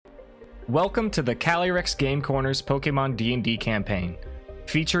Welcome to the Calyrex Game Corner's Pokemon D&D campaign,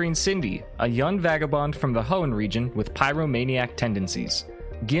 featuring Cindy, a young vagabond from the Hoenn region with pyromaniac tendencies,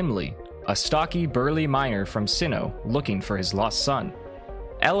 Gimli, a stocky, burly miner from Sinnoh looking for his lost son,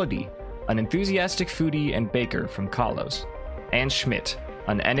 Elodie, an enthusiastic foodie and baker from Kalos, and Schmidt,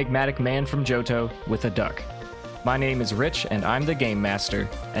 an enigmatic man from Johto with a duck. My name is Rich, and I'm the Game Master,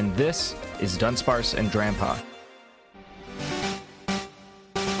 and this is Dunsparce and Drampa.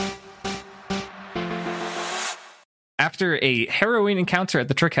 After a harrowing encounter at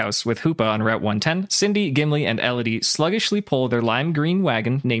the Trick House with Hoopa on Route 110, Cindy, Gimli, and Elodie sluggishly pull their lime green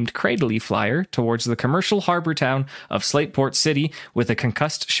wagon named Cradley Flyer towards the commercial harbor town of Slateport City with a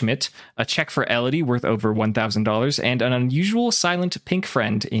concussed Schmidt, a check for Elodie worth over $1,000, and an unusual silent pink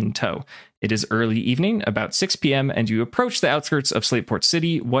friend in tow. It is early evening, about 6 p.m., and you approach the outskirts of Slateport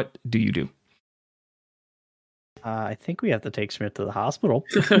City. What do you do? I think we have to take Schmidt to the hospital.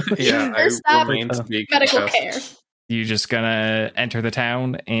 Yeah, First I up, remain to be medical concussed. care. You just gonna enter the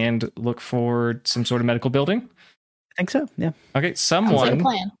town and look for some sort of medical building? I think so, yeah. Okay, Sounds like a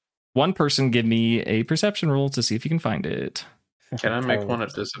plan. one person give me a perception roll to see if you can find it. Can I make one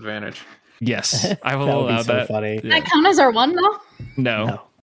at disadvantage? Yes, I will That would allow be so that. funny. Yeah. Can that count as our one, though? No. No.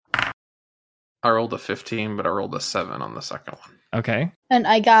 I rolled a 15, but I rolled a 7 on the second one. Okay. And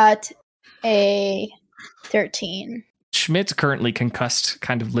I got a 13. Schmidt, currently concussed,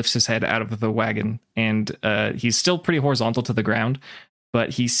 kind of lifts his head out of the wagon, and he's still pretty horizontal to the ground, but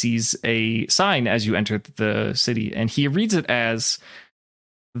he sees a sign as you enter the city, and he reads it as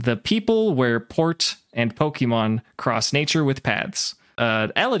 "The people where port and Pokemon cross nature with paths."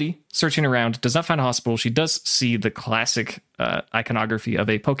 Elodie, searching around, does not find a hospital. She does see the classic iconography of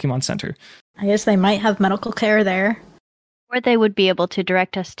a Pokemon Center. I guess they might have medical care there. Or they would be able to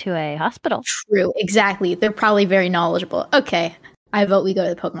direct us to a hospital. True, exactly. They're probably very knowledgeable. Okay, I vote we go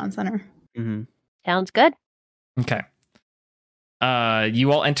to the Pokemon Center. Mm-hmm. Sounds good. Okay.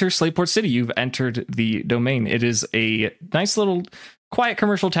 You all enter Slateport City. You've entered the domain. It is a nice little quiet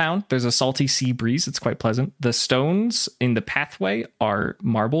commercial town. There's a salty sea breeze. It's quite pleasant. The stones in the pathway are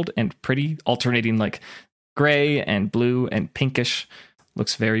marbled and pretty, alternating like gray and blue and pinkish.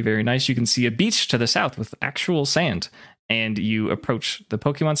 Looks very, very nice. You can see a beach to the south with actual sand. And you approach the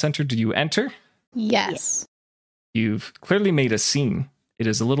Pokemon Center. Do you enter? Yes. You've clearly made a scene. It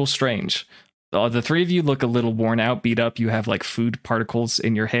is a little strange. The three of you look a little worn out, beat up. You have like food particles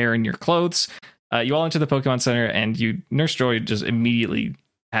in your hair and your clothes. You all enter the Pokemon Center, and Nurse Joy just immediately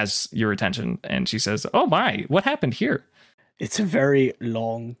has your attention, and she says, "Oh my, what happened here?" It's a very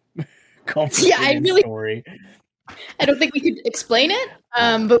long, complicated story. I don't think we could explain it,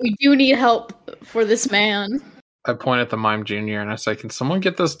 but we do need help for this man. I point at the Mime Junior and I say, "Can someone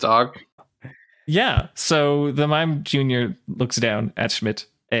get this dog?" Yeah. So the Mime Junior looks down at Schmidt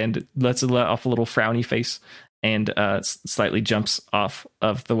and lets off a little frowny face and slightly jumps off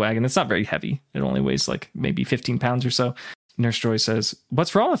of the wagon. It's not very heavy. It only weighs like maybe 15 pounds or so. Nurse Joy says,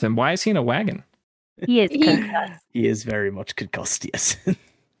 "What's wrong with him? Why is he in a wagon?" He is concussed. He is very much concussed, yes.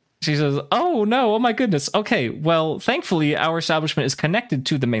 She says, "Oh no, oh my goodness. Okay, well, thankfully our establishment is connected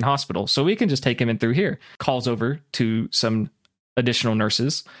to the main hospital, so we can just take him in through here." Calls over to some additional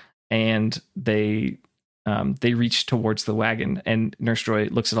nurses, and they reach towards the wagon, and Nurse Joy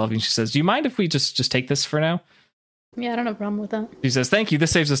looks at all of you and she says, "Do you mind if we just take this for now?" Yeah, I don't have a problem with that. She says, "Thank you.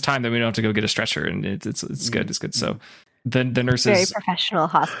 This saves us time that we don't have to go get a stretcher," and it's good. It's good. So the nurses, Very professional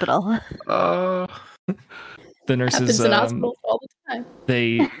hospital. the nurses, Happens in hospitals all the time.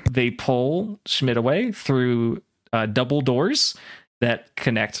 they pull Schmidt away through double doors that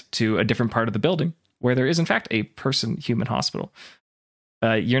connect to a different part of the building where there is in fact a human hospital.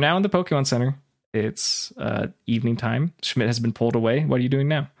 You're now in the Pokemon Center. It's evening time. Schmidt has been pulled away. What are you doing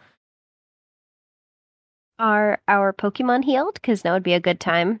now? Are our Pokemon healed? Because now would be a good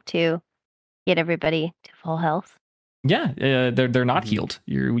time to get everybody to full health. Yeah, they're not healed.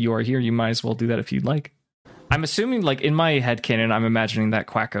 You are here. You might as well do that if you'd like. I'm assuming, like, in my headcanon, I'm imagining that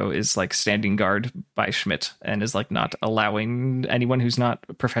Quacko is like standing guard by Schmidt and is like not allowing anyone who's not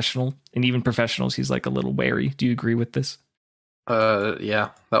professional, and even professionals, he's like a little wary. Do you agree with this? Yeah,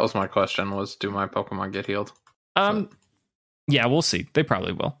 that was my question, was do my Pokemon get healed? Yeah, we'll see. They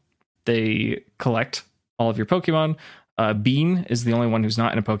probably will. They collect all of your Pokemon. Bean is the only one who's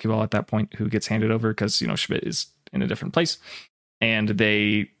not in a Pokeball at that point who gets handed over because, Schmidt is in a different place. And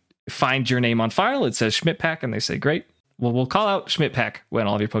they find your name on file. It says Schmidt Pack, and they say, "Great. Well, we'll call out Schmidt Pack when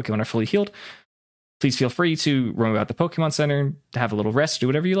all of your Pokemon are fully healed. Please feel free to roam about the Pokemon Center, have a little rest, do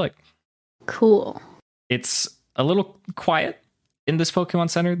whatever you like." Cool. It's a little quiet in this Pokemon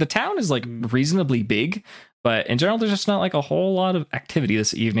Center. The town is like reasonably big, but in general, there's just not like a whole lot of activity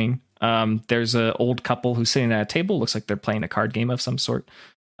this evening. There's an old couple who's sitting at a table. Looks like they're playing a card game of some sort.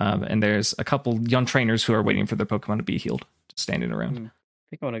 And there's a couple young trainers who are waiting for their Pokemon to be healed, just standing around. I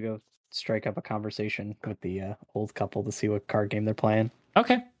think I want to go strike up a conversation with the old couple to see what card game they're playing.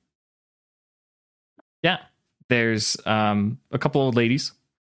 Okay. Yeah. There's a couple old ladies.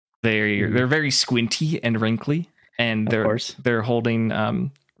 They're very squinty and wrinkly, and they're holding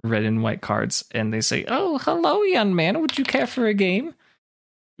red and white cards, and they say, "Oh, hello, young man. Would you care for a game?"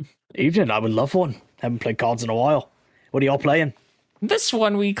 Evening, I would love one. Haven't played cards in a while. What are y'all playing? This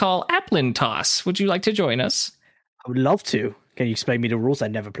one we call Applin Toss. Would you like to join us? I would love to. Can you explain me the rules? I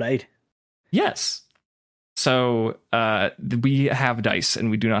never played. Yes. So we have dice, and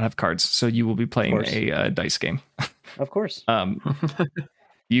we do not have cards. So you will be playing a dice game. Of course.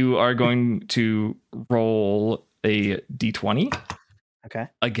 You are going to roll a d20. Okay.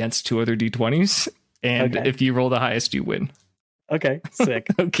 Against 2 other d20s, and if you roll the highest, you win. Okay. Sick.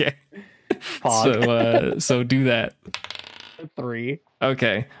 Okay. So do that. 3.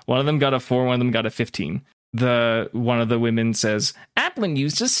 Okay. One of them got a 4. One of them got a 15. One of the women says, "Applin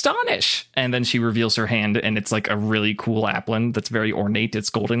used Astonish," and then she reveals her hand, and it's like a really cool Applin that's very ornate. It's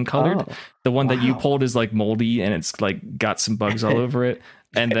golden colored. The one that you pulled is like moldy, and it's like got some bugs all over it.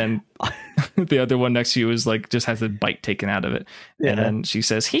 And then the other one next to you is like just has a bite taken out of it. Yeah. And then she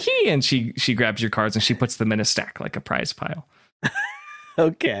says, "Hee hee," and she grabs your cards and she puts them in a stack like a prize pile.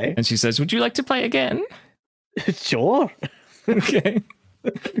 Okay. And she says, "Would you like to play again?" Sure. Okay.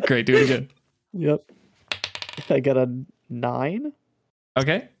 Great. Do it again. Yep. I got a 9.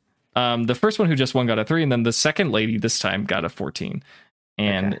 Okay. The first one who just won got a 3, and then the second lady this time got a 14.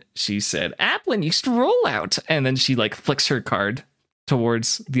 And she said, "Applin used to roll out." And then she like flicks her card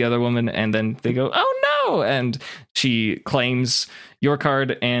towards the other woman, and then they go, "Oh no!" And she claims your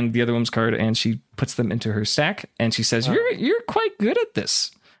card and the other woman's card, and she puts them into her stack. And she says, "You're quite good at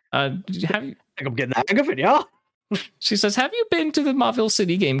this. Have you?" I think I'm getting the hang of it. Yeah. She says, "Have you been to the Mauville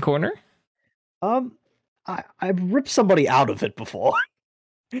City Game Corner?" I've ripped somebody out of it before,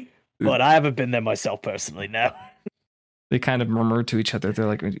 but I haven't been there myself personally. No. They kind of murmur to each other. They're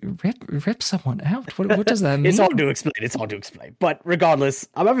like, "Rip someone out? What does that mean?" It's hard to explain. But regardless,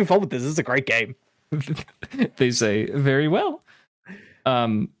 I'm having fun with this. This is a great game. They say, "Very well."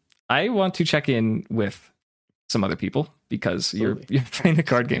 I want to check in with some other people because you're playing a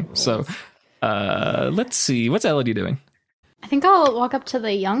card game. So let's see. What's Elodie doing? I think I'll walk up to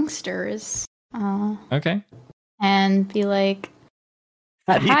the youngsters. Okay. And be like,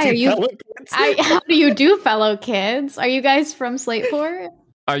 How do you do, fellow kids? Are you guys from Slateport?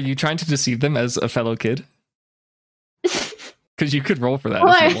 Are you trying to deceive them as a fellow kid? Because you could roll for that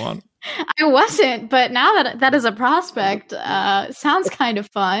if you want. I wasn't, but now that is a prospect, sounds kind of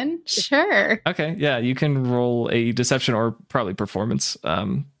fun. Sure. Okay, yeah, you can roll a deception or probably performance,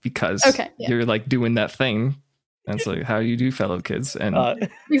 because you're like doing that thing. That's like how you do, fellow kids, and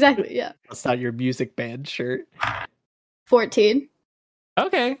exactly, yeah. That's not your music band shirt. 14.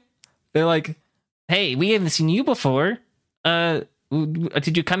 Okay, they're like, "Hey, we haven't seen you before.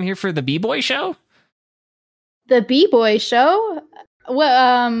 Did you come here for the B-Boy show?" The B-Boy show?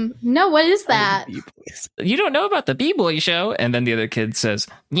 Well, no, what is that? You don't know about the B-Boy show? And then the other kid says,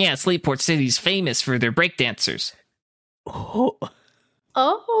 "Yeah, Slateport City's famous for their breakdancers." Oh,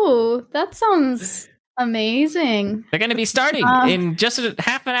 that sounds amazing. They're going to be starting in just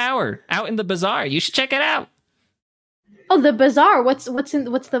half an hour out in the bazaar. You should check it out. Oh, the bazaar. What's in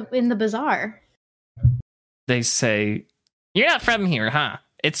the bazaar? They say, "You're not from here, huh?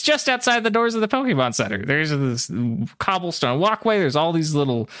 It's just outside the doors of the Pokemon Center. There's this cobblestone walkway. There's all these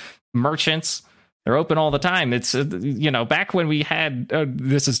little merchants. They're open all the time. It's, back when we had,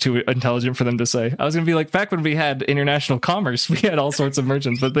 this is too intelligent for them to say. I was going to be like, back when we had international commerce, we had all sorts of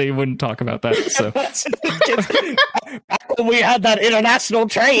merchants, but they wouldn't talk about that. So back when we had that international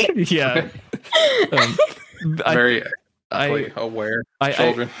trade. Yeah. Very aware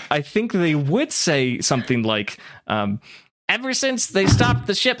children. I think they would say something like, "Ever since they stopped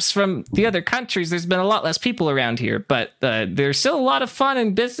the ships from the other countries, there's been a lot less people around here, but there's still a lot of fun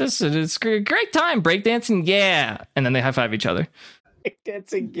and business, and it's a great time. Breakdancing, yeah." And then they high five each other.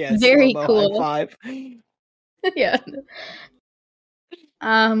 Breakdancing, yes. Very cool. High five. Yeah.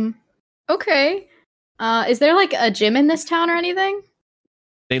 Okay. Is there like a gym in this town or anything?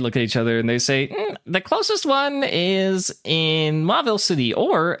 They look at each other and they say, "The closest one is in Mauville City,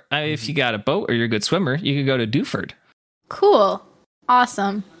 or if you got a boat or you're a good swimmer, you could go to Dewford." Cool.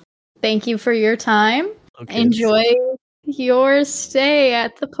 Awesome. Thank you for your time. Okay. Enjoy your stay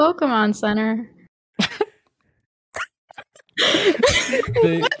at the Pokemon Center.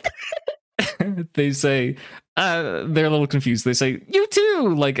 They say, They're a little confused. They say, "You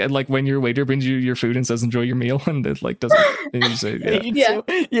too!" Like when your waiter brings you your food and says, "Enjoy your meal," and it like doesn't. And you say, Yeah.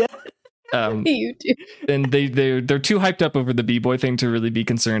 Yeah. You do. And they're too hyped up over the b-boy thing to really be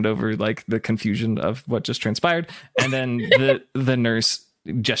concerned over like the confusion of what just transpired. And then the nurse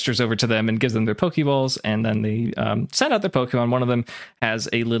gestures over to them and gives them their Pokeballs, and then they send out their Pokemon. One of them has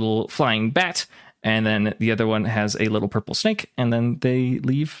a little flying bat, and then the other one has a little purple snake, and then they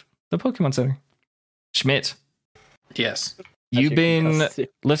leave the Pokemon Center. Schmidt, Yes. you've been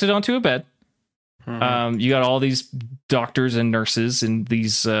lifted onto a bed. Mhm. You got all these doctors and nurses in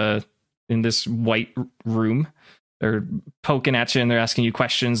these in this white room. They're poking at you and they're asking you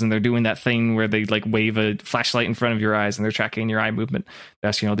questions, and they're doing that thing where they like wave a flashlight in front of your eyes and they're tracking your eye movement. They're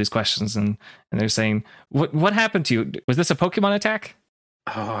asking all these questions, and they're saying, "What happened to you? Was this a Pokemon attack?"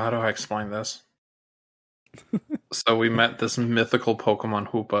 Oh, how do I explain this? So we met this mythical Pokemon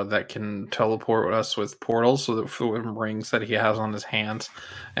Hoopa that can teleport us with portals, so that with rings that he has on his hands.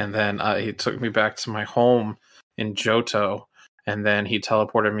 And then he took me back to my home in Johto, and then he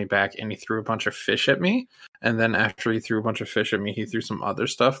teleported me back, and he threw a bunch of fish at me. And then after he threw a bunch of fish at me, he threw some other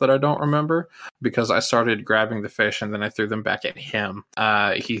stuff that I don't remember, because I started grabbing the fish and then I threw them back at him.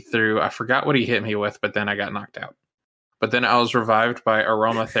 I forgot what he hit me with, but then I got knocked out. But then I was revived by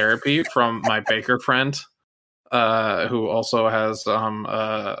aromatherapy from my baker friend, who also has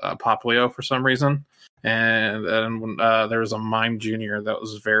a Poplio for some reason. And then there was a Mime Junior that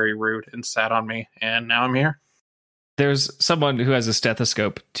was very rude and sat on me, and now I'm here. There's someone who has a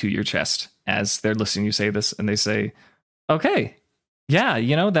stethoscope to your chest as they're listening to you say this, and they say, "Okay, yeah,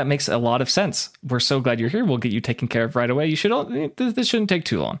 that makes a lot of sense. We're so glad you're here. We'll get you taken care of right away. This shouldn't take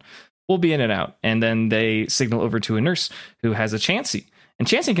too long. We'll be in and out." And then they signal over to a nurse who has a Chansey. And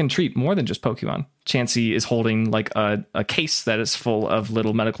Chansey can treat more than just Pokemon. Chansey is holding like a case that is full of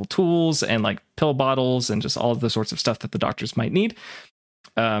little medical tools and like pill bottles and just all of the sorts of stuff that the doctors might need.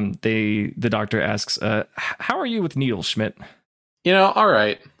 The doctor asks, "How are you with needles, Schmidt?" All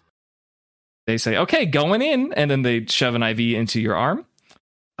right. They say, "Okay, going in," and then they shove an IV into your arm.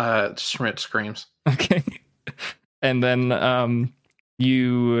 Schmidt screams. Okay. And then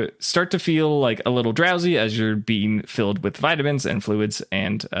you start to feel like a little drowsy as you're being filled with vitamins and fluids,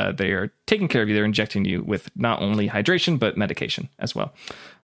 and they are taking care of you. They're injecting you with not only hydration, but medication as well.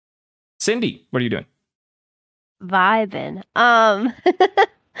 Cindy, what are you doing? Vibing.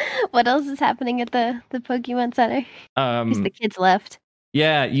 What else is happening at the Pokemon Center? Because the kids left.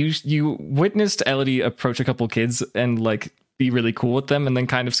 Yeah, you witnessed Elodie approach a couple kids and like be really cool with them and then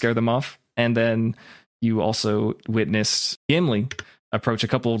kind of scare them off. And then you also witnessed Gimli approach a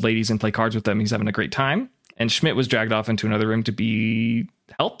couple of ladies and play cards with them. He's having a great time. And Schmidt was dragged off into another room to be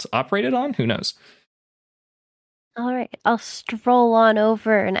helped, operated on. Who knows? All right, I'll stroll on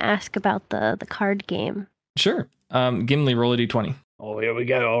over and ask about the card game. Sure. Gimli, roll a d20. Oh, here we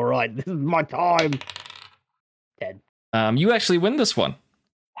go. All right, this is my time. 10. You actually win this one.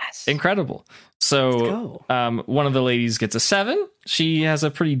 Yes. Incredible. So one of the ladies gets a 7. She has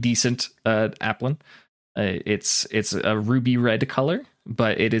a pretty decent Applin. It's a ruby red color,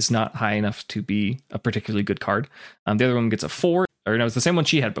 but it is not high enough to be a particularly good card. The other one gets a 4, or no, it's the same one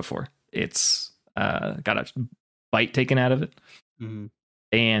she had before. It's got a bite taken out of it. Mm-hmm.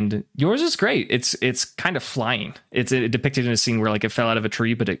 And yours is great. It's kind of flying. It's depicted in a scene where like it fell out of a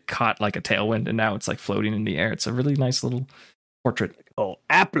tree, but it caught like a tailwind, and now it's like floating in the air. It's a really nice little portrait. Oh,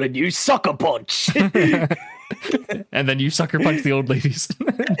 Applin, you sucker punch! And then you sucker punch the old ladies.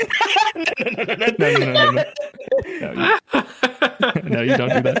 No, you don't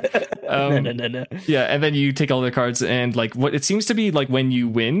do that. No. Yeah, and then you take all their cards, and like what it seems to be like when you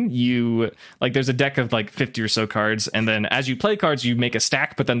win, you like there's a deck of like 50 or so cards, and then as you play cards, you make a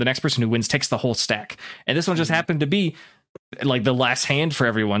stack, but then the next person who wins takes the whole stack. And this one just happened to be like the last hand for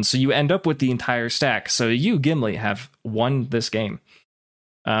everyone, so you end up with the entire stack. So you, Gimli, have won this game.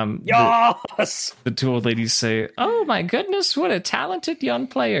 Yes! The two old ladies say, "Oh my goodness, what a talented young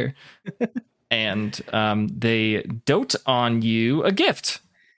player." And they dote on you a gift.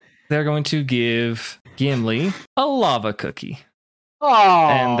 They're going to give Gimli a lava cookie. Oh.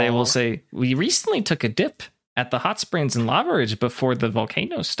 And they will say, "We recently took a dip at the hot springs in Lava Ridge before the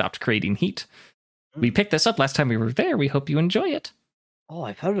volcano stopped creating heat. We picked this up last time we were there. We hope you enjoy it." Oh,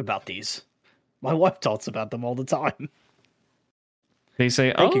 I've heard about these. My wife talks about them all the time. They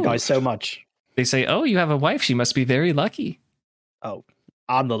say, Thank you guys so much. They say, "Oh, you have a wife. She must be very lucky." Oh,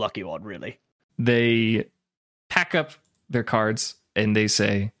 I'm the lucky one, really. They pack up their cards and they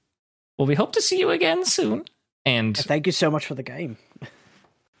say, "Well, we hope to see you again soon." And thank you so much for the game.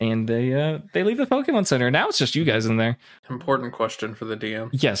 And they leave the Pokemon Center. Now it's just you guys in there. Important question for the DM.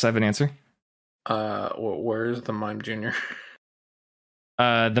 Yes, I have an answer. Where's the Mime Junior?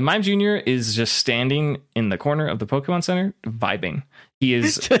 The Mime Junior is just standing in the corner of the Pokemon Center, vibing. He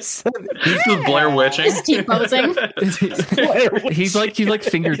is he's just Blair Witching. Just T-posing. he's like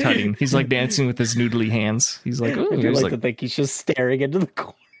finger tutting. He's like dancing with his noodly hands. He's like, I like to think he's just staring into the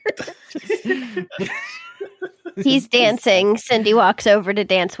corner. He's dancing. Cindy walks over to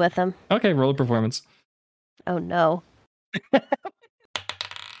dance with him. Okay, roll a performance. Oh no.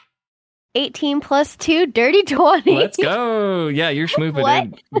 18 plus 2, dirty 20. Let's go. Yeah, you're schmooping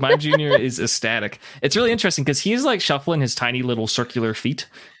in. Mime Jr. is ecstatic. It's really interesting because he's like shuffling his tiny little circular feet.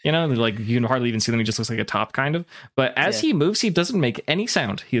 You know, like you can hardly even see them. He just looks like a top kind of. But as he moves, he doesn't make any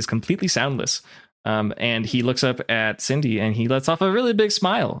sound. He is completely soundless. And he looks up at Cindy and he lets off a really big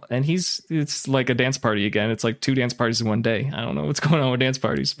smile. And it's like a dance party again. It's like 2 dance parties in one day. I don't know what's going on with dance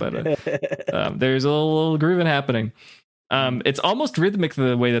parties, but there's a little grooving happening. It's almost rhythmic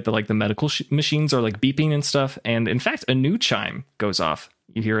the way that the medical machines are like beeping and stuff. And in fact, a new chime goes off.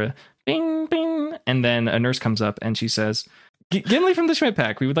 You hear a bing, bing. And then a nurse comes up and she says, Gimli from the Schmidt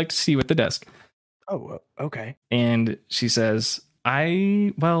Pack, we would like to see you at the desk. Oh, okay. And she says,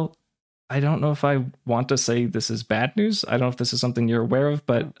 I don't know if I want to say this is bad news. I don't know if this is something you're aware of,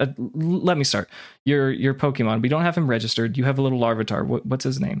 but let me start. Your Pokemon, we don't have him registered. You have a little Larvitar. What's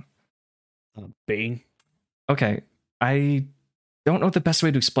his name? Bing. Okay. I don't know the best way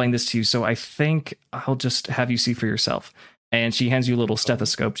to explain this to you, so I think I'll just have you see for yourself. And she hands you a little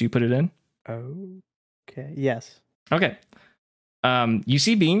stethoscope. Do you put it in? Okay. Yes. Okay. You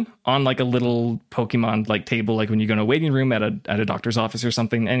see Bean on like a little Pokemon like table, like when you go in a waiting room at a doctor's office or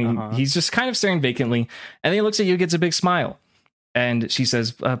something, and he's just kind of staring vacantly. And then he looks at you, gets a big smile, and she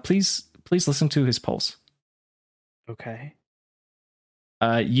says, "Please listen to his pulse." Okay.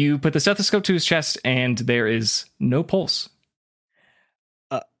 You put the stethoscope to his chest, and there is no pulse.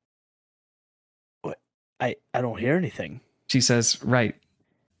 What? I don't hear anything. She says, "Right.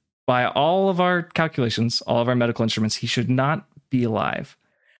 By all of our calculations, all of our medical instruments, he should not be alive."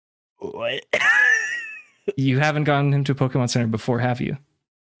 What? You haven't gone into a Pokemon Center before, have you?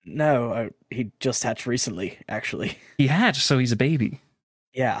 No, he just hatched recently, actually. He hatched, so he's a baby.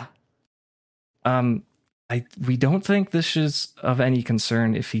 Yeah. We don't think this is of any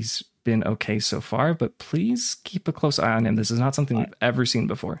concern if he's been okay so far, but please keep a close eye on him. This is not something we've ever seen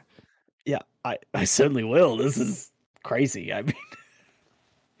before. Yeah, I certainly will. This is crazy. I mean,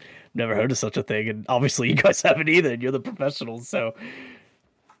 never heard of such a thing, and obviously you guys haven't either, and you're the professionals, so...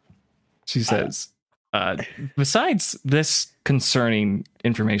 She says, besides this concerning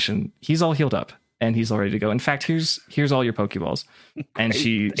information, he's all healed up. And he's all ready to go. In fact, here's all your Pokeballs. And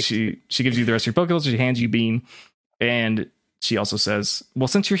she gives you the rest of your Pokeballs. She hands you Bean. And she also says, well,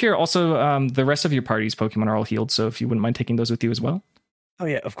 since you're here, also the rest of your party's Pokemon are all healed. So if you wouldn't mind taking those with you as well. Oh,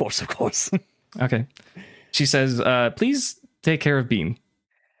 yeah, of course. Okay. She says, please take care of Bean.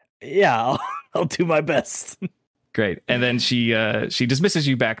 Yeah, I'll do my best. Great. And then she dismisses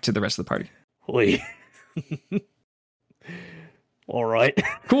you back to the rest of the party. Wait. All right.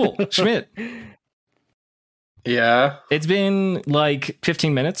 Cool. Schmidt. Yeah. It's been like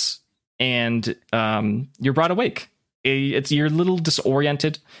 15 minutes and you're brought awake. You're a little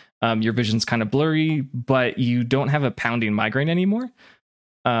disoriented. Your vision's kind of blurry, but you don't have a pounding migraine anymore.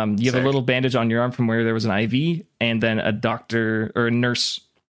 You have a little bandage on your arm from where there was an IV, and then a doctor or a nurse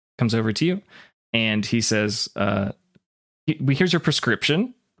comes over to you and he says, here's your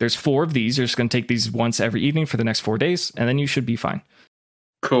prescription. There's 4 of these. You're just going to take these once every evening for the next 4 days, and then you should be fine.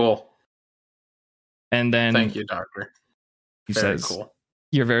 Cool. And then thank you, doctor. He says, cool.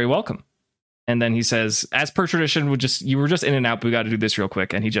 You're very welcome. And then he says, as per tradition, you were just in and out, but we got to do this real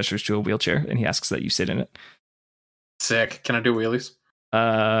quick. And he gestures to a wheelchair and he asks that you sit in it. Sick. Can I do wheelies?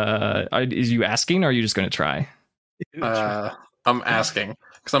 Is you asking or are you just going to try? I'm asking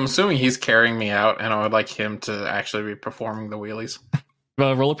because I'm assuming he's carrying me out and I would like him to actually be performing the wheelies.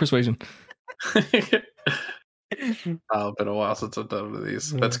 Roll a persuasion. Oh, been a while since I've done one of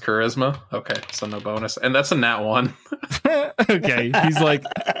these. That's charisma. Okay, so no bonus, and that's a nat 1. Okay, he's like,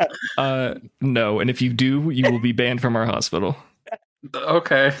 no, and if you do, you will be banned from our hospital.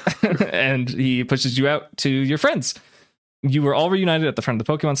 Okay. And he pushes you out to your friends. You were all reunited at the front of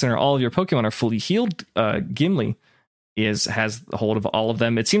the Pokemon Center. All of your Pokemon are fully healed. Gimli has a hold of all of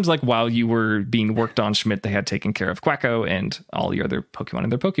them. It seems like while you were being worked on, Schmidt, they had taken care of Quacko and all your other Pokemon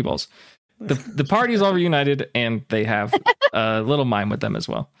and their Pokeballs. The party is all reunited, and they have a little Mime with them as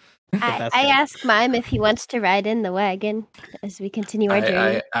well. I ask Mime if he wants to ride in the wagon as we continue our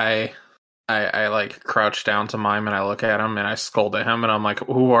journey. I like crouch down to Mime and I look at him and I scold at him and I'm like,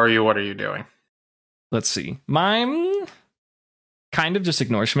 "Who are you? What are you doing?" Let's see, Mime. kind of just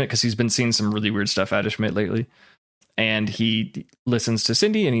ignores Schmidt because he's been seeing some really weird stuff out of Schmidt lately. And he listens to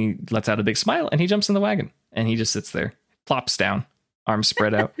Cindy and he lets out a big smile and he jumps in the wagon and he just sits there, plops down, arms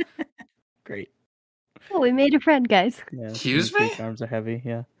spread out. Great. Oh, we made a friend, guys. Yeah, Excuse me? Arms are heavy.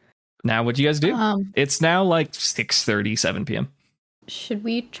 Yeah. Now, what do you guys do? It's now like 6:30, 7 p.m. Should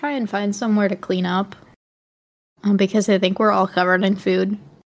we try and find somewhere to clean up? Because I think we're all covered in food.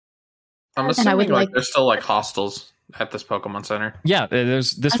 I'm assuming there's still like hostels at this Pokemon Center. Yeah,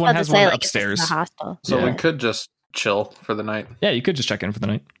 there's this one has one upstairs. Hostel. So we could just chill for the night. Yeah, you could just check in for the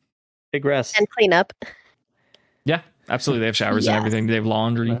night. Big rest. And clean up. Yeah, absolutely. They have showers and everything. They have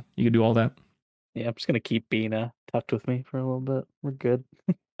laundry. Yeah. You could do all that. Yeah, I'm just going to keep Bina tucked with me for a little bit. We're good.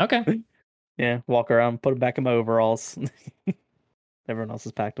 Okay. Yeah, walk around, put it back in my overalls. Everyone else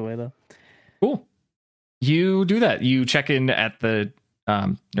is packed away, though. Cool. You do that. You check in at the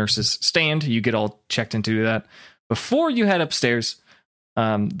nurse's stand. You get all checked into that. Before you head upstairs,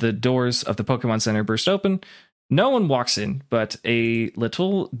 the doors of the Pokemon Center burst open. No one walks in, but a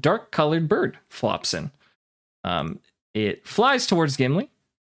little dark-colored bird flops in. It flies towards Gimli,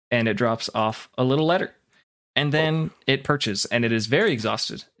 and it drops off a little letter. And then it perches, and it is very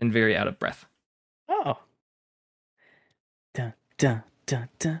exhausted and very out of breath. Oh. Dun, dun, dun,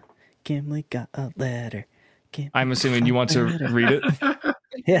 dun. Gimli got a letter. Gimli I'm assuming you want to read it?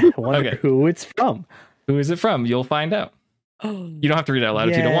 Yeah, I wonder who it's from. Who is it from? You'll find out. You don't have to read it out loud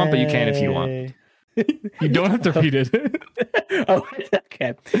if you don't want, but you can if you want. You don't have to read it. Oh,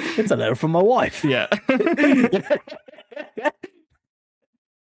 okay. It's a letter from my wife. Yeah.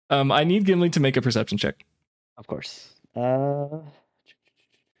 I need Gimli to make a perception check. Of course.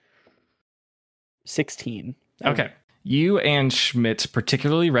 16. Okay. You and Schmidt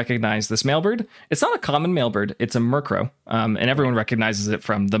particularly recognize this mailbird. It's not a common mailbird. It's a Murkrow. And everyone recognizes it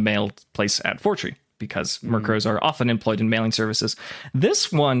from the mail place at Fortree because Murkrows are often employed in mailing services.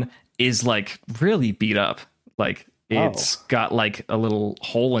 This one is like really beat up. Like it's got like a little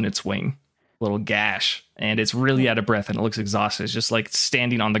hole in its wing, a little gash, and it's really out of breath and it looks exhausted. It's just like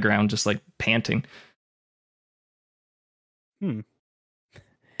standing on the ground, just like panting. You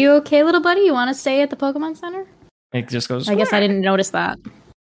okay, little buddy? You want to stay at the Pokemon Center? It just goes. I guess I didn't notice that.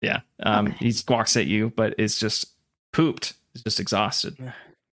 Yeah. He squawks at you, but it's just pooped. It's just exhausted.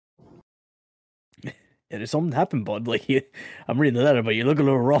 Yeah, there's something happened, bud. Like I'm reading the letter, but you look a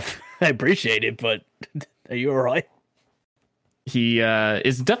little rough. I appreciate it, but are you all right? He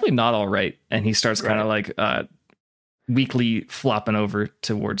is definitely not all right, and he starts kind of like weakly flopping over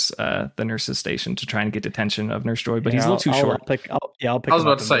towards the nurse's station to try and get attention of Nurse Joy, but he's a little too short. I'll pick I was him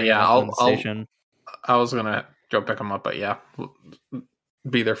about up to say, and yeah, bring him to the station. I was gonna go pick him up, but yeah,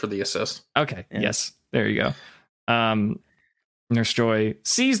 be there for the assist. Okay, yes, there you go. Nurse Joy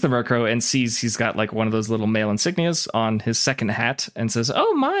sees the Murkrow and sees he's got like one of those little male insignias on his second hat and says,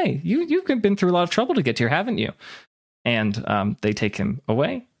 "Oh my, you've been through a lot of trouble to get here, haven't you?" And they take him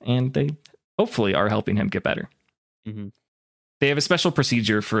away, and they hopefully are helping him get better. Mm-hmm. They have a special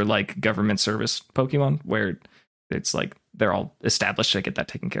procedure for like government service Pokemon where it's like they're all established to get that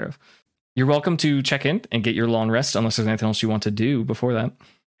taken care of. You're welcome to check in and get your long rest unless there's anything else you want to do before that.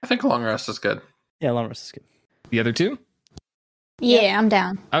 I think a long rest is good. Yeah, long rest is good. The other two? Yeah, I'm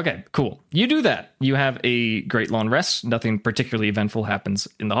down. Okay, cool. You do that. You have a great long rest. Nothing particularly eventful happens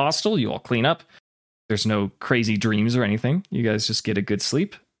in the hostel. You all clean up. There's no crazy dreams or anything. You guys just get a good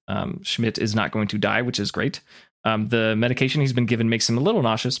sleep. Schmidt is not going to die, which is great. The medication he's been given makes him a little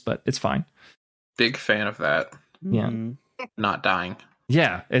nauseous, but it's fine. Big fan of that. Yeah. Not dying.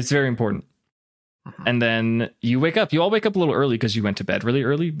 Yeah, it's very important. And then you wake up. You all wake up a little early because you went to bed really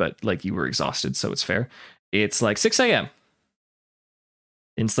early, but like you were exhausted, so it's fair. It's like 6 a.m.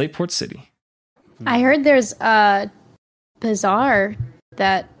 in Slateport City. I heard there's a bazaar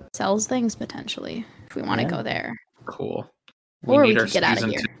that sells things potentially if we want to go there. Cool. Or we could get out of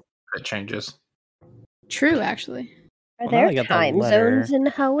here. It changes. True, actually. Are there time zones in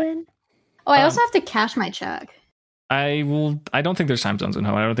Hoenn? Oh, I also have to cash my check. I don't think there's time zones in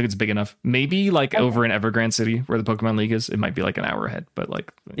Hoenn. I don't think it's big enough. Maybe like over in Evergrande City where the Pokemon League is, it might be like an hour ahead, but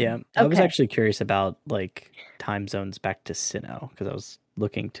like yeah. I was actually curious about like time zones back to Sinnoh because I was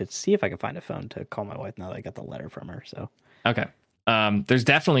looking to see if I could find a phone to call my wife now that I got the letter from her. So okay. There's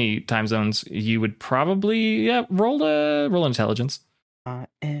definitely time zones. You would probably roll intelligence. I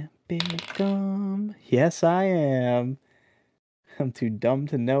am big dumb. Yes, I am. I'm too dumb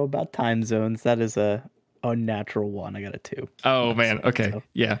to know about time zones. That is a unnatural one. I got a 2. Oh man. Okay. So.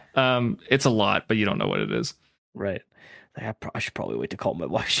 Yeah. It's a lot, but you don't know what it is. Right. I should probably wait to call my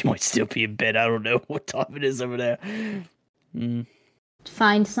wife. She might still be in bed. I don't know what time it is over there.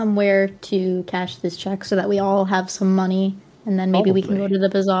 Find somewhere to cash this check so that we all have some money and then maybe we can go to the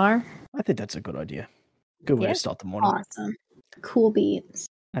bazaar. I think that's a good idea. Good way to start the morning. Awesome. Cool beans.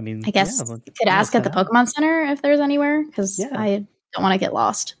 I mean, I guess you could ask at the Pokemon Center if there's anywhere, because I don't want to get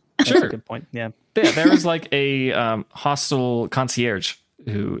lost. Sure. That's a good point. Yeah. There is like a hostel concierge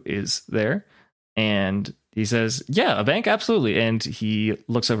who is there, and he says, yeah, a bank, absolutely. And he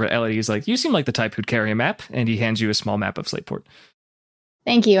looks over at Ellie. He's like, you seem like the type who'd carry a map, and he hands you a small map of Slateport.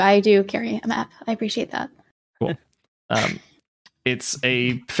 Thank you. I do carry a map. I appreciate that. Cool. It's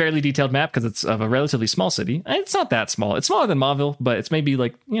a fairly detailed map because it's of a relatively small city. It's not that small. It's smaller than Mauville, but it's maybe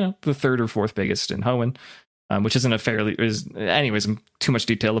like, the third or fourth biggest in Hoenn, which isn't anyways, too much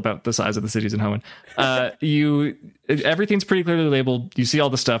detail about the size of the cities in Hoenn. Everything's pretty clearly labeled. You see all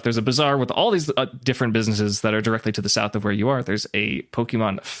the stuff. There's a bazaar with all these different businesses that are directly to the south of where you are. There's a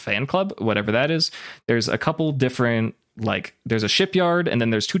Pokemon fan club, whatever that is. There's a couple different, there's a shipyard, and then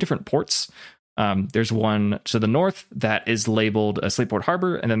there's 2 different ports. There's one to the north that is labeled Slateport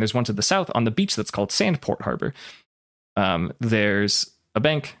Harbor, and then there's one to the south on the beach that's called Sandport Harbor. There's a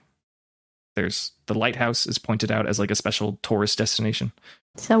bank. There's the lighthouse is pointed out as like a special tourist destination.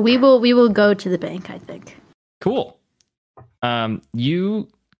 So we will go to the bank, I think. Cool. You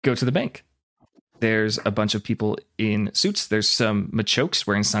go to the bank. There's a bunch of people in suits. There's some Machokes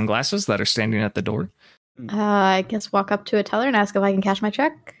wearing sunglasses that are standing at the door. I guess walk up to a teller and ask if I can cash my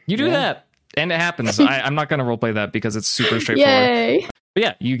check. You do that. And it happens. I'm not going to roleplay that because it's super straightforward. Yay. But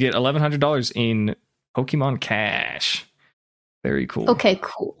yeah, you get $1,100 in Pokemon cash. Very cool. Okay,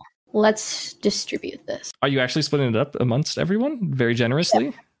 cool. Let's distribute this. Are you actually splitting it up amongst everyone very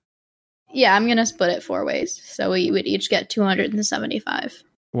generously? Yeah, I'm going to split it 4 ways. So we would each get 275.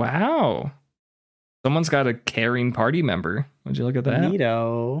 Wow. Someone's got a caring party member. Would you look at that?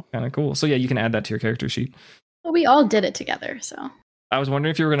 Neato. Kind of cool. So yeah, you can add that to your character sheet. Well, we all did it together, so. I was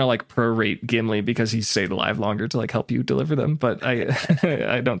wondering if you were going to prorate Gimli because he stayed alive longer to help you deliver them, but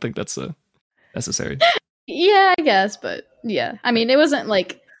I don't think that's necessary. Yeah, I guess, but yeah. I mean, it wasn't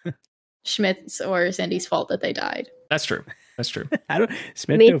Schmidt's or Cindy's fault that they died. That's true.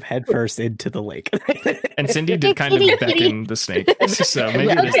 Schmidt dove headfirst into the lake. And Cindy did kind of beckon the snake. So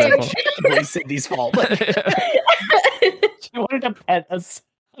maybe it is their fault. It Cindy's fault. She wanted to pet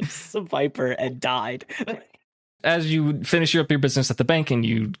a viper and died. As you finish up your business at the bank and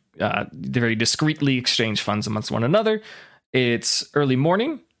you very discreetly exchange funds amongst one another, it's early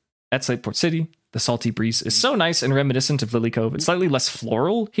morning at Slateport City. The salty breeze is so nice and reminiscent of Lily Cove. It's slightly less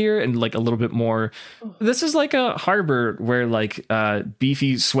floral here and a little bit more. This is like a harbor where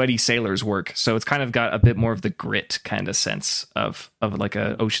beefy, sweaty sailors work. So it's kind of got a bit more of the grit kind of sense of like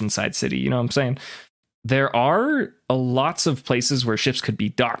a oceanside city. You know what I'm saying? There are lots of places where ships could be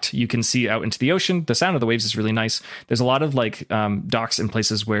docked. You can see out into the ocean. The sound of the waves is really nice. There's a lot of docks and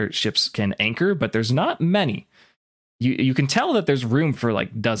places where ships can anchor, but there's not many. You can tell that there's room for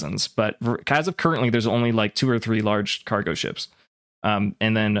dozens, but as of currently, there's only 2 or 3 large cargo ships. And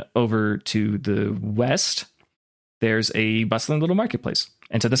then over to the west, there's a bustling little marketplace.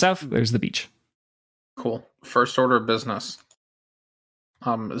 And to the south, there's the beach. Cool. First order of business.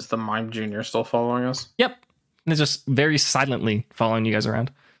 Is the Mime Jr. still following us? Yep. And it's just very silently following you guys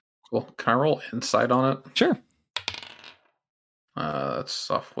around. Cool. Can I roll insight on it? Sure. That's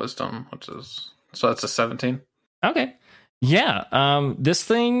soft wisdom, so that's a 17. Okay. Yeah. This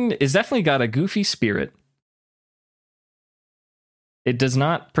thing is definitely got a goofy spirit. It does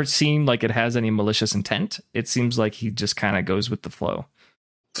not seem like it has any malicious intent. It seems like he just kind of goes with the flow.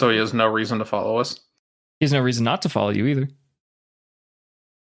 So he has no reason to follow us? He has no reason not to follow you either.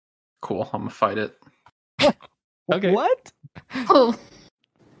 Cool. I'm gonna fight it. Okay. What? Oh.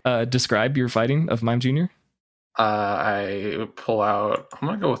 Describe your fighting of Mime Jr. I pull out. I'm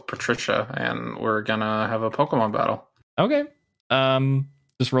gonna go with Patricia, and we're gonna have a Pokemon battle. Okay.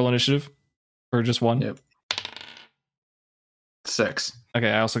 Just roll initiative, or just one. Yep. 6. Okay.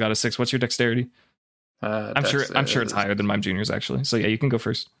 I also got a 6. What's your dexterity? I'm sure it's higher than Mime Jr.'s actually. So yeah, you can go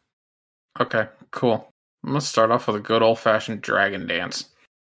first. Okay. Cool. I'm gonna start off with a good old fashioned dragon dance.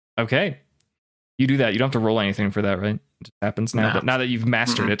 Okay. You do that. You don't have to roll anything for that, right? It just happens now. Nah. But now that you've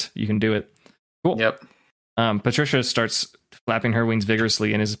mastered it, you can do it. Cool. Yep. Patricia starts flapping her wings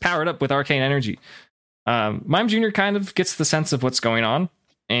vigorously and is powered up with arcane energy. Mime Jr. kind of gets the sense of what's going on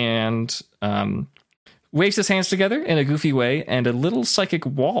and waves his hands together in a goofy way, and a little psychic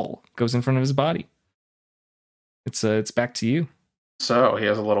wall goes in front of his body. It's back to you. So he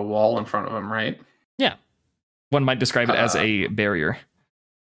has a little wall in front of him, right? Yeah. One might describe it as a barrier.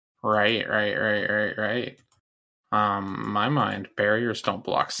 Right. My mind, barriers don't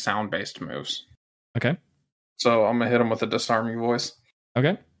block sound-based moves. Okay. So I'm gonna hit him with a disarming voice.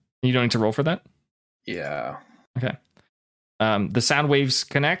 Okay. You don't need to roll for that? Yeah. Okay. The sound waves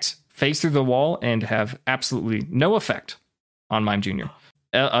connect, phase through the wall, and have absolutely no effect on Mime Jr.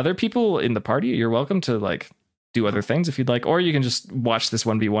 Other people in the party, you're welcome to like do other things if you'd like, or you can just watch this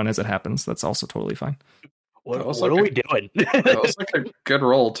 1v1 as it happens. That's also totally fine. What are we doing? That was like a good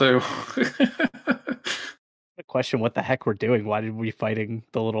roll too. The question: what the heck we're doing? Why did we fighting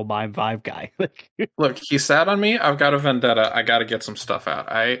the little Mime Vibe guy? Look, he sat on me. I've got a vendetta. I got to get some stuff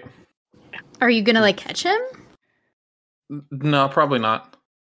out. Are you gonna like catch him? No, probably not.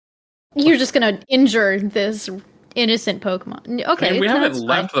 You're just gonna injure this innocent Pokemon. Okay, I mean, we haven't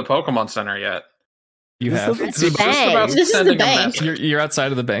left the Pokemon Center yet. You have. It's just about This is the bank. You're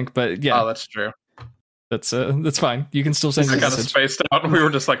outside of the bank, but yeah. Oh, that's true. That's fine. You can still send I a kind of message. spaced out, and we were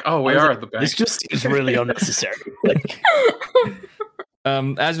just like, "Oh, we are at the bank." This just is really unnecessary.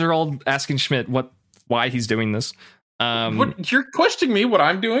 As you're all asking Schmidt why he's doing this, what, you're questioning me what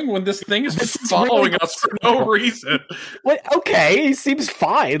I'm doing when this thing is just following us for no reason. What? Okay, he seems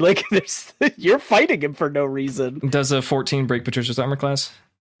fine. Like you're fighting him for no reason. Does a 14 break Patricia's armor class?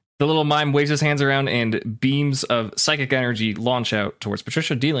 The little mime waves his hands around, and beams of psychic energy launch out towards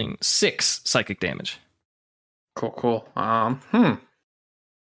Patricia, dealing 6 psychic damage. Cool.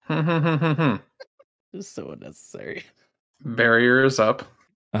 This is so unnecessary. Barrier is up.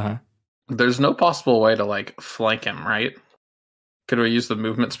 Uh-huh. There's no possible way to like flank him, right? Could we use the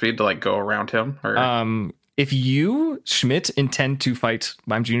movement speed to like go around him? Or if you, Schmidt, intend to fight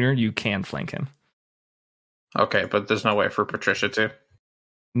Mime Jr., you can flank him. Okay, but there's no way for Patricia to.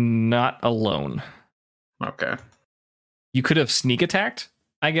 Not alone. Okay. You could have sneak attacked,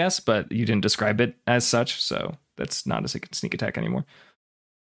 I guess, but you didn't describe it as such, so that's not a sneak attack anymore.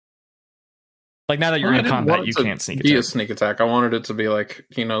 Like, now that you're in combat, you can't sneak attack. Be a sneak attack. I wanted it to be like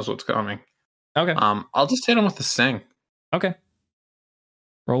he knows what's coming. Okay. I'll just hit him with the sing. Okay.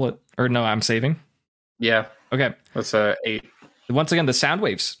 Roll it. Or no, I'm saving. Yeah. Okay. That's a 8. Once again, the sound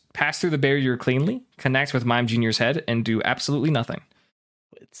waves pass through the barrier cleanly, connect with Mime Jr.'s head, and do absolutely nothing.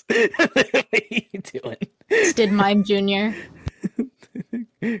 What are you doing? Did Mime Jr.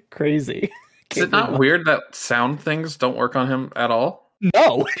 Crazy. Is it not weird that sound things don't work on him at all?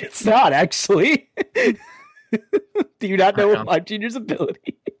 No, it's not actually. Do you not know what Mime Jr.'s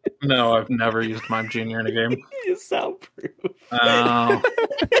ability? No, I've never used Mime Jr. in a game. He is soundproof. Oh.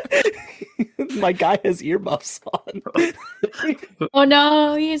 My guy has earmuffs on. Oh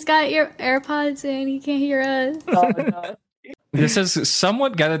no, he's got your AirPods in. He can't hear us. Oh, no. This has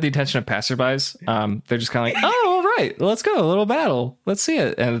somewhat gathered the attention of passerbys. They're just kind of like, "Oh, all right, let's go, a little battle, let's see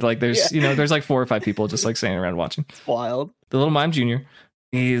it." And like, there's there's like 4 or 5 people just like standing around watching. It's wild. The little Mime Jr.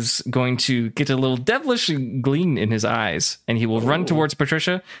 is going to get a little devilish gleam in his eyes, and he will run towards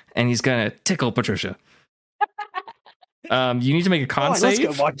Patricia, and he's gonna tickle Patricia. You need to make a con save.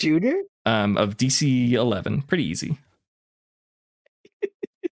 Let's go, Mime Jr. Of DC 11. Pretty easy.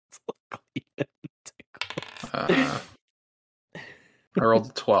 I rolled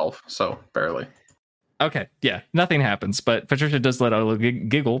a 12, so barely. Okay, yeah, nothing happens, but Patricia does let out a little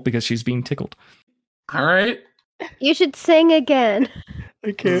giggle because she's being tickled. All right. You should sing again.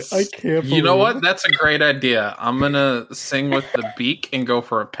 I can't. You know what? That's a great idea. I'm gonna sing with the beak and go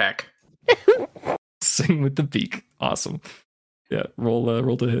for a peck. Sing with the beak. Awesome. Yeah, roll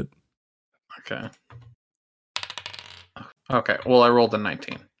to hit. Okay. Well, I rolled a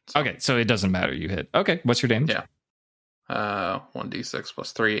 19. So. Okay, so it doesn't matter. You hit. Okay, what's your damage? Yeah. 1d6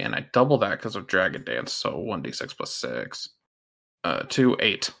 plus 3, and I double that because of Dragon Dance, so 1d6 plus 6. 2,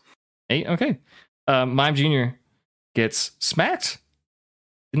 8. 8, okay. Mime Jr. gets smacked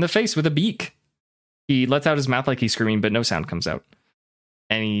in the face with a beak. He lets out his mouth like he's screaming, but no sound comes out.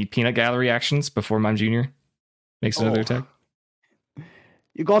 Any peanut gallery actions before Mime Jr. makes another attack?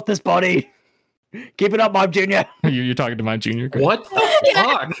 You got this, buddy. Keep it up, Mime Jr. You're talking to Mime Jr. Great. What the fuck?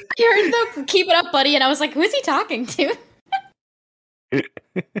 I heard the "keep it up, buddy," and I was like, "Who's he talking to?"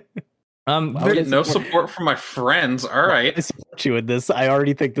 I get no support from my friends. All right. I support you in this. I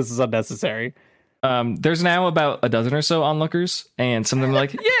already think this is unnecessary. There's now about a dozen or so onlookers, and some of them are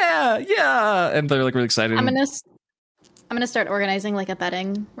like, yeah, and they're like really excited. I'm gonna start organizing like a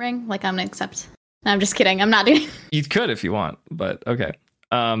betting ring. Like I'm gonna accept. No, I'm just kidding. I'm not doing. You could if you want, but okay.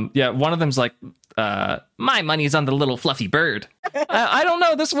 Yeah, one of them's like, my money's on the little fluffy bird. I don't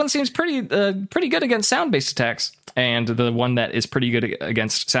know. This one seems pretty good against sound-based attacks. And the one that is pretty good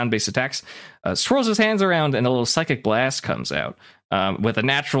against sound-based attacks swirls his hands around, and a little psychic blast comes out with a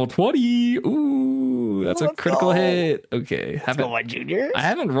natural 20. Ooh, that's a critical hit. Okay, Mime Jr. I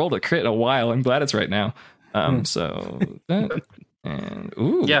haven't rolled a crit in a while. I'm glad it's right now. So and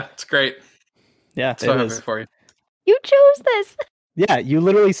ooh, Yeah, it's great. Yeah, So it happy is. for you. You chose this. Yeah, you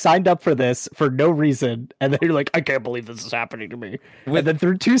literally signed up for this for no reason, and then you're like, I can't believe this is happening to me. And then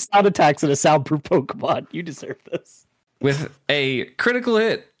through 2 sound attacks and a soundproof Pokemon, you deserve this. With a critical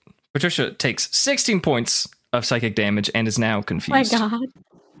hit, Patricia takes 16 points of psychic damage and is now confused. Oh my god.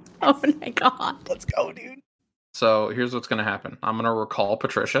 Oh my god. Let's go, dude. So here's what's going to happen. I'm going to recall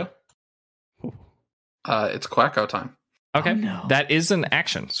Patricia. It's Quacko time. Okay. Oh, no. That is an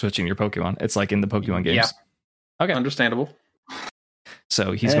action, switching your Pokemon. It's like in the Pokemon games. Yeah. Okay. Understandable.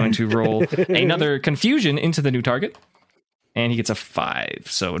 So he's going to roll another confusion into the new target. And he gets a 5.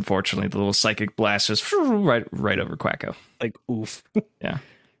 So unfortunately, the little psychic blast just right over Quacko. Like, oof. Yeah.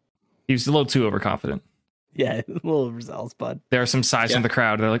 He was a little too overconfident. Yeah, a little overzealous, bud. There are some sighs from the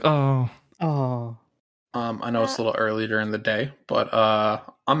crowd. They're like, oh. Oh. I know it's a little early during the day, but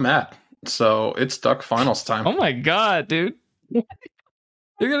I'm mad. So it's Duck Finals time. Oh my god, dude. You're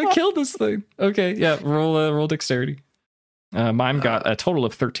going to kill this thing. Okay, yeah, roll dexterity. Mime got a total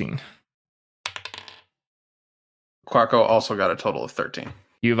of 13. Quacko also got a total of 13.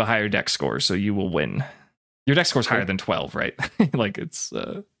 You have a higher dex score, so you will win. Your dex score is higher than 12, right? Like it's...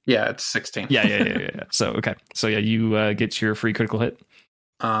 Yeah, it's 16. Yeah. So, okay. So, yeah, you get your free critical hit.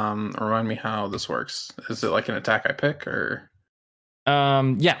 Remind me how this works. Is it like an attack I pick, or?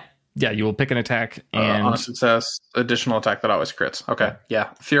 Yeah, you will pick an attack and on a success, additional attack that always crits. Okay,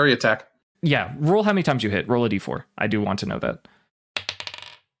 yeah, Fury attack. Yeah, roll how many times you hit. Roll a d4. I do want to know that.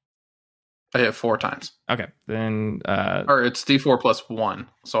 I hit 4 times. Okay, then or it's d4 plus 1,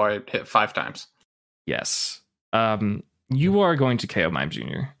 so I hit 5 times. Yes. You are going to KO Mime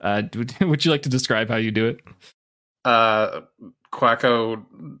Jr. Would you like to describe how you do it? Quacko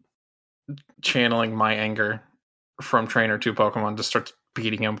channeling my anger from Trainer 2 Pokemon just starts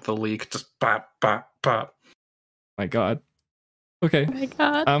beating him with the leak. Just bop, bop, bop. My god. Okay. Oh my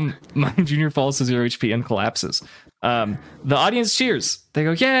god. Mime Jr. falls to 0 HP and collapses. The audience cheers. They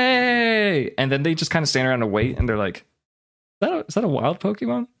go, yay! And then they just kind of stand around and wait, and they're like, is that a wild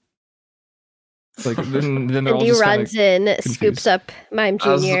Pokemon? Like, then they're all he just runs in, confused. scoops up Mime Jr.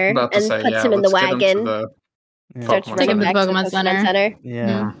 and puts him in the wagon. Starts Pokemon running Center. back to Pokemon Center.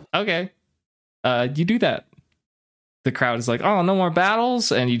 Yeah. Okay. You do that. The crowd is like, oh, no more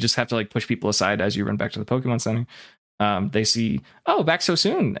battles. And you just have to like push people aside as you run back to the Pokemon Center. They see, oh, back so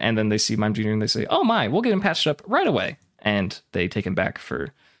soon. And then they see Mime Jr. and they say, oh my, we'll get him patched up right away. And they take him back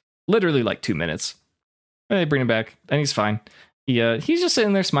for literally like 2 minutes. And they bring him back and he's fine. He's just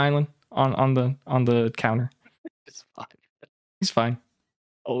sitting there smiling on the counter. It's fine. He's fine.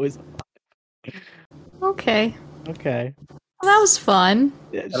 Always. Okay. Okay. Well, that was fun.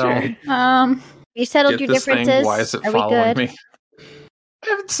 Yeah, sure. You settled Get your this differences. thing. Why is it Are we following good? me? I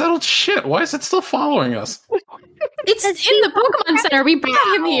haven't settled shit. Why is it still following us? It's in the Pokemon Center. We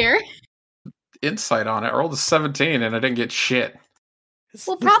brought him here. Insight on it. I rolled a 17 and I didn't get shit.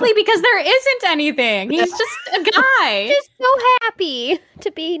 Well, probably because there isn't anything. He's just a guy. He's so happy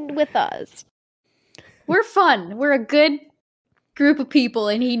to be with us. We're fun. We're a good group of people,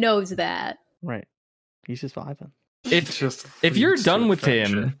 and he knows that. Right. He's just vibing. If you're done with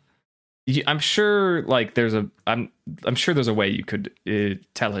him, I'm sure like I'm sure there's a way you could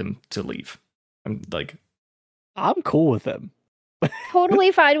tell him to leave. I'm cool with him.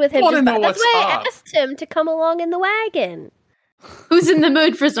 Totally fine with him. Wanna know That's what's why I up. asked him to come along in the wagon. Who's in the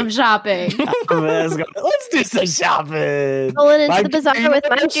mood for some shopping? Let's go. Let's do some shopping. Rolling into Mime the bazaar Jr. with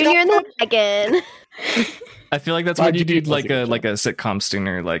Mime Jr. in the wagon. I feel like that's Why'd when you you do do like a sitcom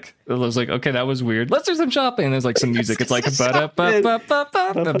stinger. Like it was like, okay, that was weird. Let's do some shopping. And there's like some music. It's like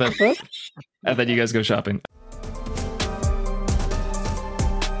ba-da-ba-ba-ba-ba-ba. And then you guys go shopping.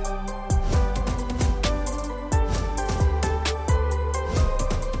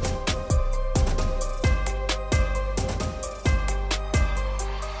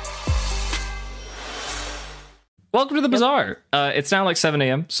 Welcome to the bazaar. It's now like 7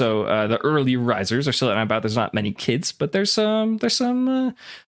 a.m. So the early risers are still out and about. There's not many kids, but there's some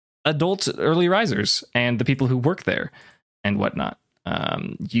adult early risers and the people who work there and whatnot.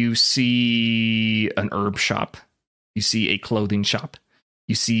 You see an herb shop. You see a clothing shop.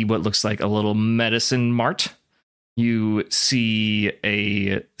 You see what looks like a little medicine mart. You see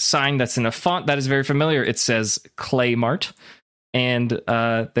a sign that's in a font that is very familiar. It says Clay Mart. And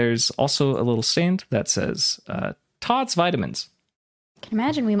there's also a little stand that says Todd's Vitamins. I can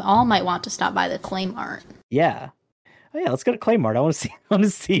imagine we all might want to stop by the Claim Art. Yeah. Oh yeah, let's go to Claymart. I want to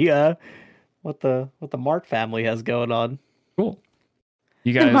see what the Mart family has going on. Cool.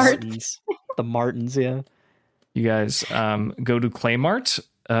 You guys, The Martins, yeah. You guys go to Claymart.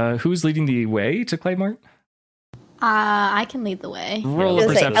 Who's leading the way to Claymart? I can lead the way. Roll a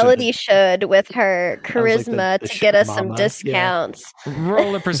perception. Elodie should with her charisma to get us some discounts. Yeah.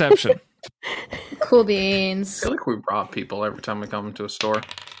 Roll a perception. Cool beans. I feel like we rob people every time we come into a store.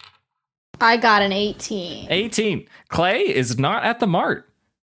 I got an 18. 18. Clay is not at the mart.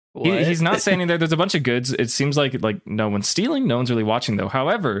 He's not standing there. There's a bunch of goods. It seems like no one's stealing. No one's really watching, though.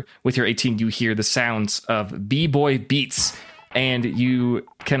 However, with your 18, you hear the sounds of B-boy beats. And you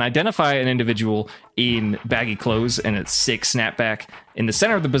can identify an individual in baggy clothes and a sick snapback in the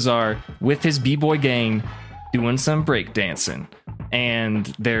center of the bazaar with his B-boy gang doing some breakdancing. And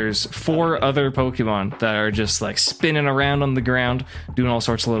there's 4 other Pokemon that are just like spinning around on the ground, doing all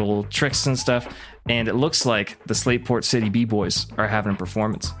sorts of little tricks and stuff. And it looks like the Slateport City B-boys are having a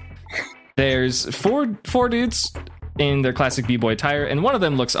performance. There's four dudes in their classic B-boy attire, and one of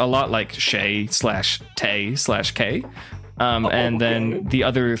them looks a lot like Shay/Tay/K. And then the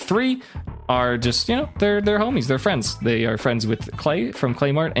other 3 are just, they're homies. They're friends. They are friends with Clay from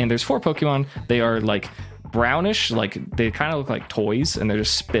Claymart. And there's 4 Pokemon. They are like brownish, like they kind of look like toys, and they're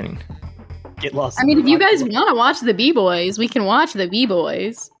just spinning. Get lost. I mean, if you guys want to watch the B-boys, we can watch the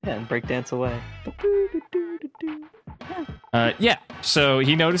B-boys. Yeah, and breakdance away. Yeah. So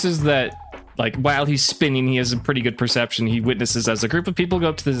he notices that, like, while he's spinning, he has a pretty good perception. He witnesses as a group of people go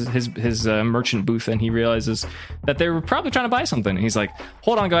up to his merchant booth, and he realizes that they were probably trying to buy something. And he's like,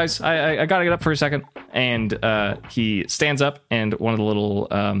 "Hold on, guys, I gotta get up for a second." And he stands up, and one of the little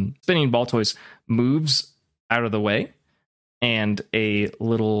spinning ball toys moves out of the way, and a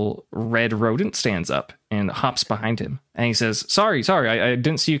little red rodent stands up and hops behind him. And he says, "Sorry, I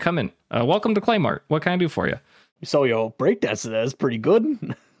didn't see you come in. Welcome to Claymart. What can I do for you?" So your breakdance is pretty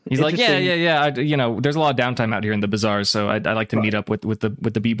good. He's like, yeah. There's a lot of downtime out here in the bazaar, so I like to meet up with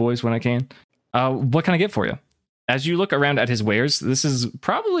the B-boys when I can. What can I get for you? As you look around at his wares, this is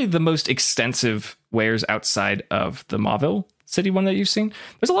probably the most extensive wares outside of the Mauville City one that you've seen.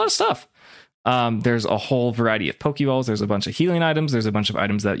 There's a lot of stuff. There's a whole variety of Pokeballs. There's a bunch of healing items. There's a bunch of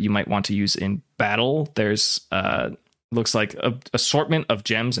items that you might want to use in battle. There's looks like a assortment of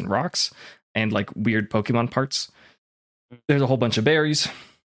gems and rocks and like weird Pokemon parts. There's a whole bunch of berries.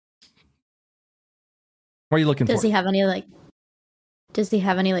 What are you looking for? Does he have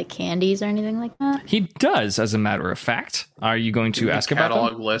any candies or anything like that? He does, as a matter of fact. Are you going to ask about them?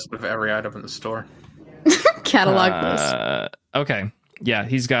 Catalog list of every item in the store. Catalog list. Okay. Yeah,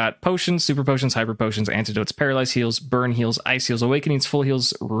 he's got potions, super potions, hyper potions, antidotes, paralyze heals, burn heals, ice heals, awakenings, full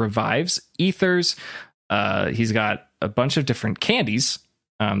heals, revives, ethers. He's got a bunch of different candies.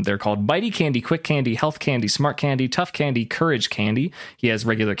 They're called Bitey Candy, Quick Candy, Health Candy, Smart Candy, Tough Candy, Courage Candy. He has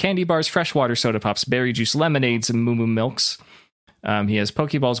regular candy bars, freshwater soda pops, berry juice, lemonades, and Moo Moo Milks. He has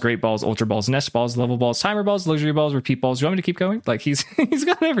Pokeballs, Great Balls, Ultra Balls, Nest Balls, Level Balls, Timer Balls, Luxury Balls, Repeat Balls. Do you want me to keep going? Like, he's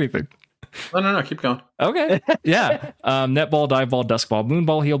got everything. No, keep going. Okay. Yeah. Net Ball, Dive Ball, Dusk Ball, Moon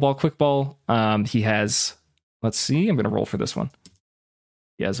Ball, Heal Ball, Quick Ball. He has, let's see, I'm going to roll for this one.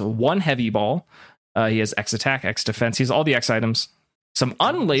 He has 1 Heavy Ball. He has X Attack, X Defense. He has all the X items. Some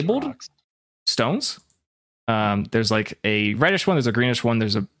unlabeled stones. There's like a reddish one. There's a greenish one.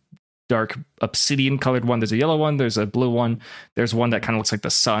 There's a dark obsidian colored one. There's a yellow one. There's a blue one. There's one that kind of looks like the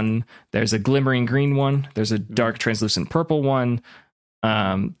sun. There's a glimmering green one. There's a dark translucent purple one.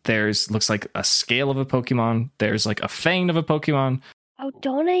 There's looks like a scale of a Pokemon. There's like a fang of a Pokemon. Oh,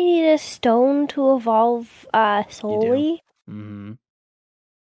 don't I need a stone to evolve solely? Do. Mm-hmm.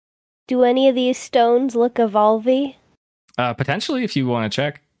 Do any of these stones look evolvey? Potentially, if you want to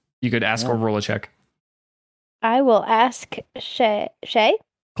check, you could ask or roll a check. I will ask Shay?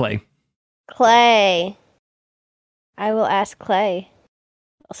 Clay. I will ask Clay.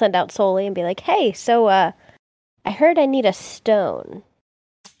 I'll send out Solely and be like, hey, so I heard I need a stone.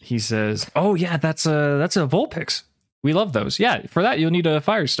 He says, oh yeah, that's a Vulpix. We love those. Yeah, for that you'll need a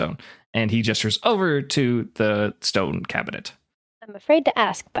Firestone. And he gestures over to the stone cabinet. I'm afraid to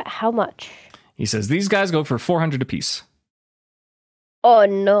ask, but how much? He says, these guys go for 400 apiece. Oh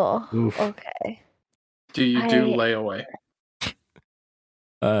no. Oof. Okay. Do you do layaway?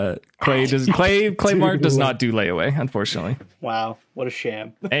 Claymart does not do layaway, unfortunately. Wow, what a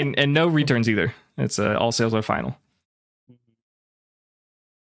sham. and no returns either. It's all sales are final.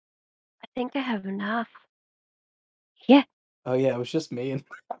 I think I have enough. Yeah. Oh yeah, it was just me.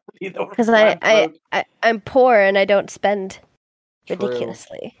 Because I'm poor and I don't spend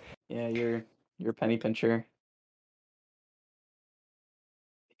ridiculously. Yeah, you're a penny pincher.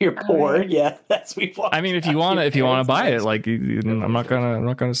 You're poor, right. Yeah. That's we. I mean, if you want to buy it, like I'm not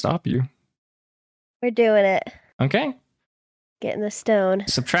gonna stop you. We're doing it. Okay. Getting the stone.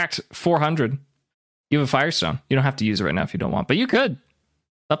 Subtract 400. You have a Firestone. You don't have to use it right now if you don't want, but you could.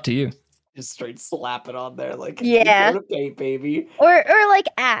 It's up to you. Just straight slap it on there, like Yeah. to paint, baby. Or like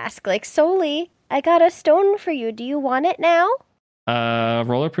ask, like Soli, I got a stone for you. Do you want it now?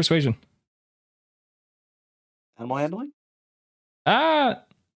 Roller persuasion. Animal handling?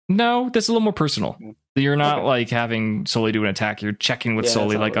 No, that's a little more personal. You're not like having Soli do an attack. You're checking with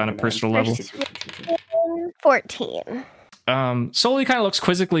Soli like on a personal level. 14. Soli kind of looks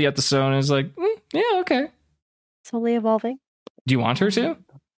quizzically at the stone and is like, yeah, okay. Soli evolving. Do you want her to?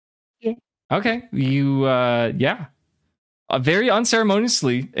 Yeah. Okay. You, yeah. Very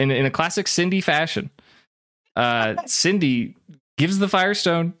unceremoniously, in a classic Cindy fashion, Cindy gives the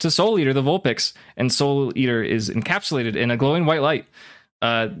Firestone to Soul Eater, the Vulpix, and Soul Eater is encapsulated in a glowing white light,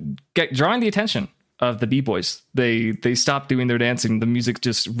 drawing the attention of the B-Boys. They stop doing their dancing. The music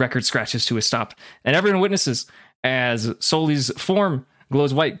just record scratches to a stop, and everyone witnesses as Soli's form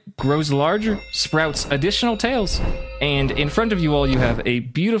glows white, grows larger, sprouts additional tails, and in front of you all you have a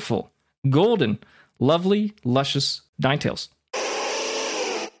beautiful, golden, lovely, luscious Ninetales.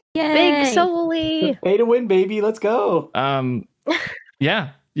 Yay. Big Soli. Pay to win, baby. Let's go. Yeah,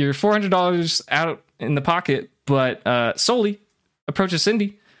 you're $400 out in the pocket, but Soli approaches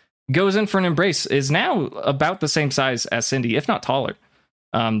Cindy, goes in for an embrace, is now about the same size as Cindy, if not taller.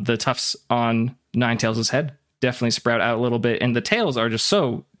 The tufts on Ninetales' head definitely sprout out a little bit, and the tails are just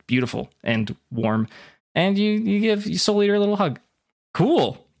so beautiful and warm. And you give Soul Eater a little hug.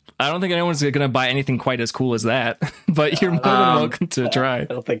 Cool. I don't think anyone's going to buy anything quite as cool as that, but you're more than welcome to try. I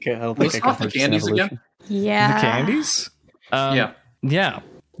don't think I can the candies again. Yeah. The candies? Yeah.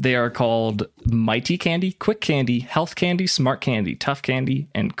 They are called Mighty Candy, Quick Candy, Health Candy, Smart Candy, Tough Candy,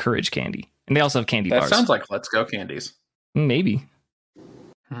 and Courage Candy. And they also have candy bars. That sounds like Let's Go candies. Maybe.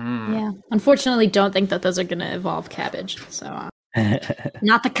 Yeah. Unfortunately, don't think that those are going to evolve cabbage. So,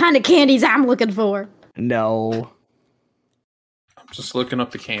 not the kind of candies I'm looking for. No. Just looking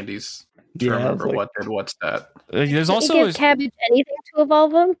up the candies to remember what did what's that. There's also give cabbage anything to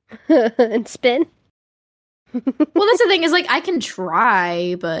evolve them and spin. Well, that's the thing is like I can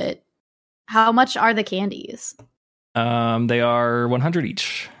try, but how much are the candies? They are 100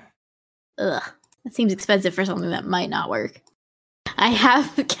 each. Ugh, that seems expensive for something that might not work. I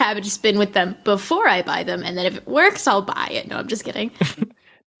have the cabbage spin with them before I buy them, and then if it works, I'll buy it. No, I'm just kidding.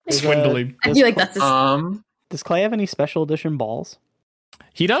 Swindling. I feel like that's Does Clay have any special edition balls?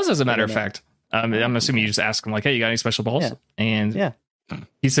 He does, as a matter of fact. I'm assuming you just ask him, like, hey, you got any special balls? Yeah. And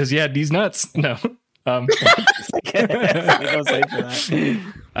he says, yeah, these nuts. No.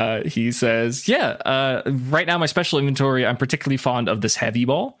 He says, yeah, right now my special inventory, I'm particularly fond of this heavy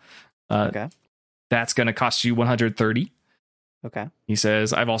ball. Okay. That's going to cost you 130. Okay. He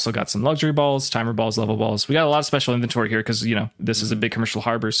says, I've also got some luxury balls, timer balls, level balls. We got a lot of special inventory here because, this is a big commercial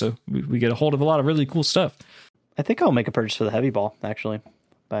harbor, so we get a hold of a lot of really cool stuff. I think I'll make a purchase for the heavy ball, actually.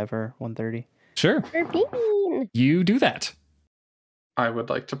 Buy for 130. Sure. You do that. I would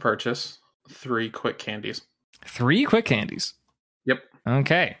like to purchase 3 quick candies. 3 quick candies? Yep.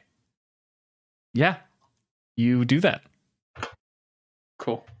 Okay. Yeah. You do that.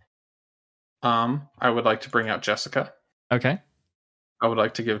 Cool. I would like to bring out Jessica. Okay. I would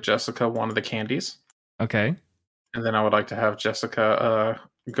like to give Jessica one of the candies. Okay. And then I would like to have Jessica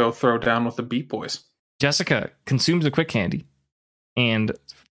go throw down with the Beat Boys. Jessica consumes a quick candy and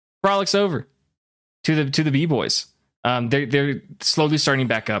frolics over to the B-Boys. They're slowly starting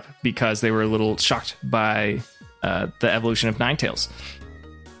back up because they were a little shocked by the evolution of Ninetales.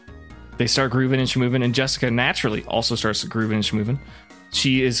 They start grooving and schmooving, and Jessica naturally also starts grooving and schmooving.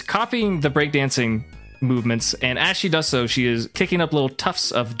 She is copying the breakdancing movements, and as she does so, she is kicking up little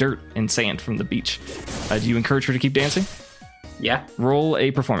tufts of dirt and sand from the beach. Do you encourage her to keep dancing? Yeah. Roll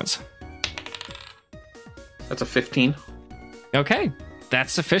a performance. That's a 15. Okay,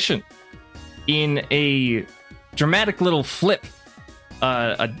 that's sufficient. In a dramatic little flip,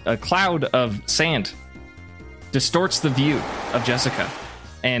 a cloud of sand distorts the view of Jessica.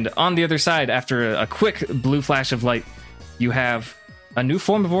 And on the other side, after a quick blue flash of light, you have a new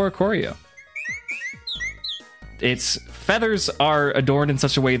form of Oricorio. Its feathers are adorned in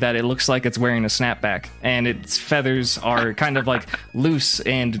such a way that it looks like it's wearing a snapback, and its feathers are kind of like loose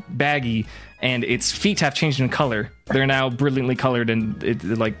and baggy, and its feet have changed in color. They're now brilliantly colored,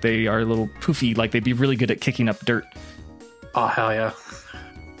 and like they are a little poofy, like they'd be really good at kicking up dirt. Oh, hell yeah.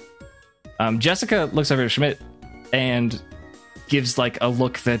 Jessica looks over at Schmidt and gives like a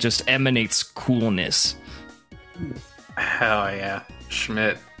look that just emanates coolness. Hell yeah.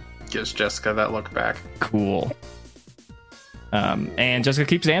 Schmidt gives Jessica that look back. Cool. And Jessica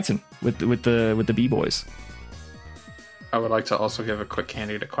keeps dancing with the B-Boys. I would like to also give a quick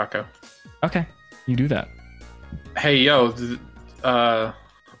candy to Quacko. Okay, you do that. Hey, yo,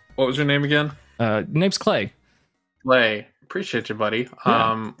 What was your name again? Name's Clay. Clay. Appreciate you, buddy.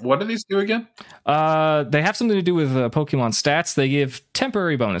 Yeah. What do these do again? They have something to do with Pokemon stats. They give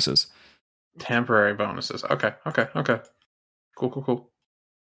temporary bonuses. Temporary bonuses. Okay. Cool.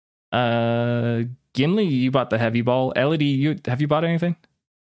 Gimli, you bought the heavy ball. Elodie, have you bought anything?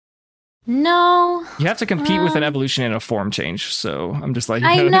 No. You have to compete with an evolution and a form change, so I'm just like...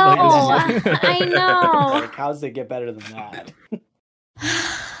 I know. I know. Like, how does it get better than that?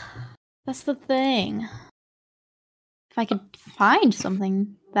 That's the thing. If I could find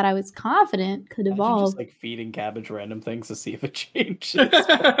something that I was confident could evolve. Just like feeding Cabbage random things to see if it changes.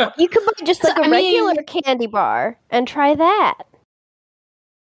 You could buy just like a regular candy bar and try that.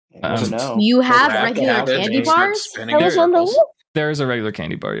 I don't know. You have Wrap regular cabbage candy and start bars? spinning That was on the circles. list. There is a regular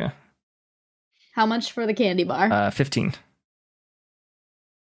candy bar, yeah. How much for the candy bar? 15.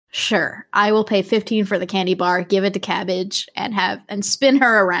 Sure. I will pay 15 for the candy bar, give it to Cabbage, and spin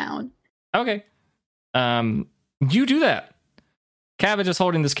her around. Okay. You do that. Cabbage is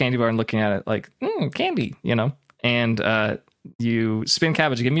holding this candy bar and looking at it like, candy, you know? And you spin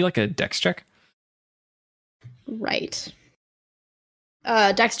Cabbage. Give me like a dex check. Right.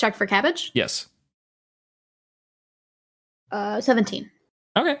 Dex check for Cabbage? Yes. 17.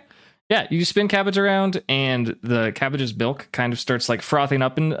 Okay. Yeah, you spin Cabbage around, and the Cabbage's milk kind of starts like frothing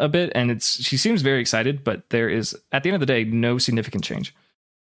up in a bit, and she seems very excited, but there is, at the end of the day, no significant change.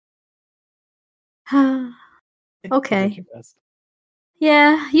 Okay.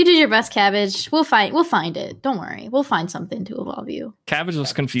 Yeah, you did your best, Cabbage. We'll find it. Don't worry. We'll find something to evolve you. Cabbage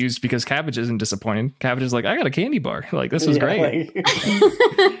was confused because Cabbage isn't disappointed. Cabbage is like, I got a candy bar. Like, this was great. Like,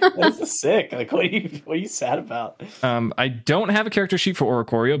 this is sick. Like, what are you sad about? I don't have a character sheet for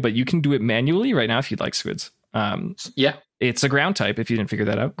Oricorio, but you can do it manually right now if you'd like, Squids. Yeah. It's a ground type, if you didn't figure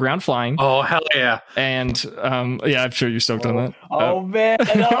that out. Ground flying. Oh, hell yeah. And yeah, I'm sure you're stoked on that. Oh man,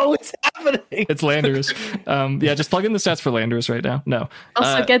 it's happening. It's Landorus. Yeah, just plug in the stats for Landorus right now. No.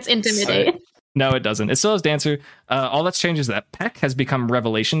 Also gets Intimidate. No, it doesn't. It still has Dancer. All that's changed is that Peck has become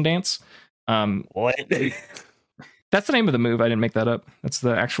Revelation Dance. What? That's the name of the move. I didn't make that up. That's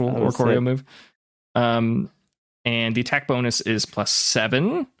the actual Oricorio move. And the attack bonus is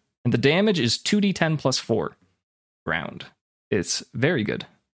 +7, and the damage is 2d10 +4. Ground. It's very good.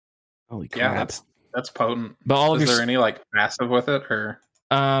 Holy crap. Yeah, that's potent. But all of is there any like passive with it or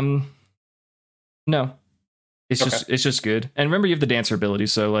no. It's Okay. it's just good. And remember you have the Dancer ability,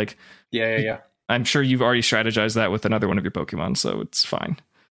 so like yeah. I'm sure you've already strategized that with another one of your Pokemon, so it's fine.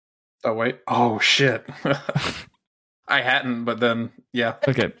 Oh wait. Oh shit. I hadn't, but then yeah.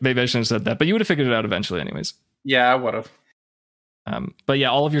 Okay, maybe I shouldn't have said that, but you would have figured it out eventually anyways. Yeah, I would have. But yeah,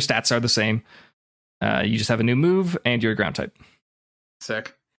 all of your stats are the same. You just have a new move, and you're a ground type.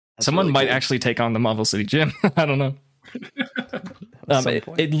 Sick. That's Someone really might cool. actually take on the Marvel City Gym. I don't know. At some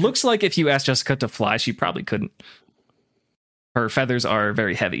point. It looks like if you asked Jessica to fly, she probably couldn't. Her feathers are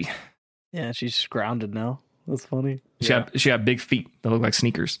very heavy. Yeah, she's just grounded now. That's funny. She had big feet that look like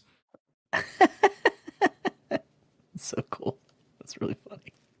sneakers. So cool. That's really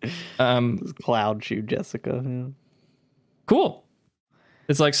funny. Cloud shoe Jessica. Yeah. Cool.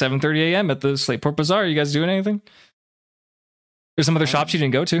 It's like 7:30 a.m. at the Slateport Bazaar. You guys doing anything? There's some other shops you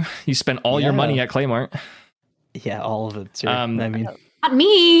didn't go to. You spent all your money at Claymart. Yeah, all of it. Too. I mean, Not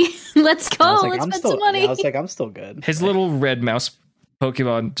me. Let's go. I was like, Let's I'm spend still, some money. yeah, I was like, I'm still good. His little red mouse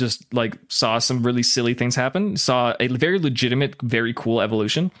Pokemon just like saw some really silly things happen. Saw a very legitimate, very cool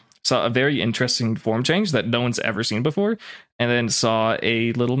evolution. Saw a very interesting form change that no one's ever seen before. And then saw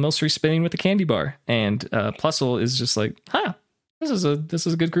a little Milcery spinning with a candy bar. And Plusle is just like, this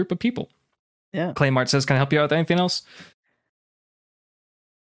is a good group of people. Yeah. Claymart says, can I help you out with anything else?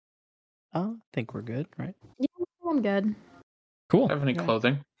 I think we're good, right? I'm good. Cool. Have any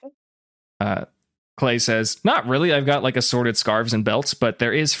clothing? Clay says, not really. I've got like assorted scarves and belts, but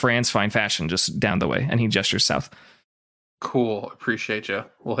there is Fran's Fine Fashion just down the way. And he gestures south. Cool. Appreciate you.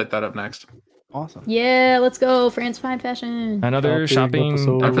 We'll hit that up next. Awesome. Yeah, let's go. France Fine Fashion. Another Shopping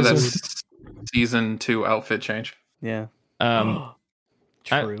shopping episode. After episode. that season 2 outfit change. Yeah.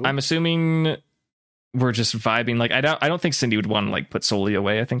 True. I'm assuming we're just vibing. Like I don't think Cindy would want to like put Soli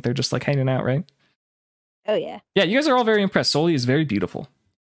away. I think they're just like hanging out, right? Oh yeah. Yeah, you guys are all very impressed. Soli is very beautiful.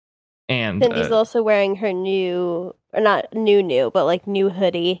 And Cindy's also wearing her new, or not new, but like new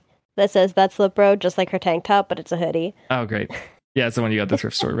hoodie that says "That's Lipro," just like her tank top, but it's a hoodie. oh great. Yeah, it's the one you got at the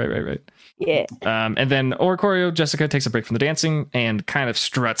thrift store. Right. Yeah. And then Oricorio, Jessica takes a break from the dancing and kind of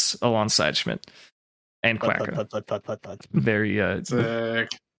struts alongside Schmidt and Quacko. Very Sick.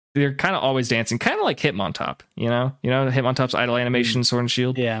 they're kind of always dancing, kind of like Hitmontop, you know Hitmontop's idle animation, Sword and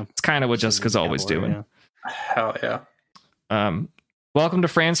Shield. Yeah. It's kind of what Jessica's always doing. Yeah. Hell yeah. Welcome to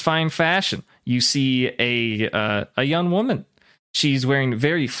Fran's Fine Fashion. You see a young woman. She's wearing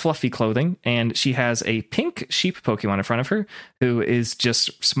very fluffy clothing, and she has a pink sheep Pokemon in front of her who is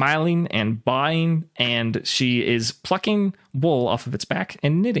just smiling and buying, and she is plucking wool off of its back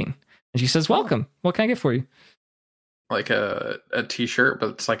and knitting. And she says, "Welcome. What can I get for you?" Like a t-shirt, but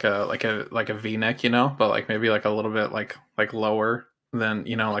it's like a V-neck, but like maybe like a little bit like lower than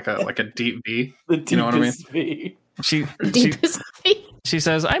like a deep V. You know what I mean? V. She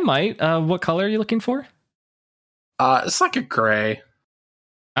says, "I might. What color are you looking for?" It's like a gray.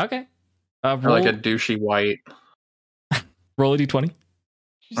 Okay. Or like a douchey white. Roll a d20.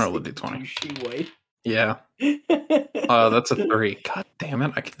 Roll a d20. Douchey white. Yeah. That's a 3. God damn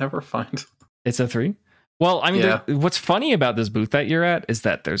it! I can never find. It's a 3. Well, I mean, what's funny about this booth that you're at is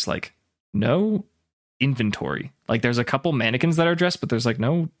that there's like no inventory. Like there's a couple mannequins that are dressed, but there's like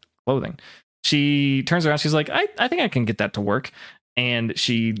no clothing. She turns around. She's like, I think I can get that to work. And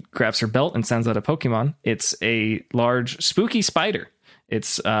she grabs her belt and sends out a Pokemon. It's a large, spooky spider.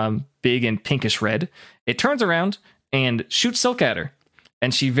 It's big and pinkish red. It turns around and shoots Silk at her.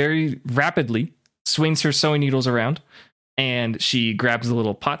 And she very rapidly swings her sewing needles around. And she grabs a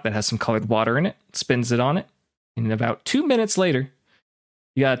little pot that has some colored water in it, spins it on it. And about 2 minutes later,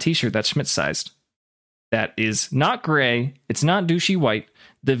 you got a t-shirt that's Schmidt-sized. That is not gray. It's not douchey white.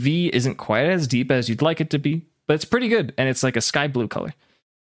 The V isn't quite as deep as you'd like it to be, but it's pretty good. And it's like a sky blue color.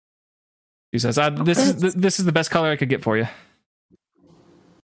 She says, this is the best color I could get for you.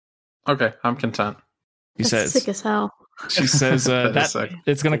 Okay, I'm content. She says, sick as hell. She says that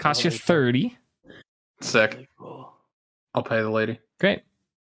it's going to cost you 30. Sick. I'll pay the lady. Great.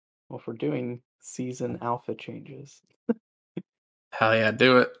 Well, if we're doing season outfit changes, hell yeah,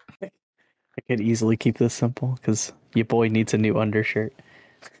 do it. I could easily keep this simple because your boy needs a new undershirt.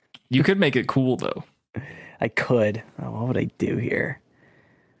 You could make it cool though. I could. Oh, what would I do here?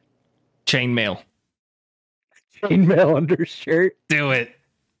 Chainmail. Chainmail undershirt. Do it.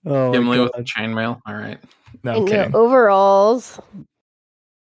 Oh, Gimli with chainmail. All right. No, I'm kidding. Overalls.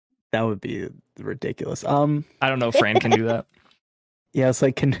 That would be ridiculous. I don't know if Fran can do that. Yeah, it's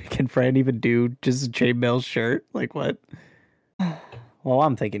like, can Fran even do just a chainmail shirt? Like what? Well,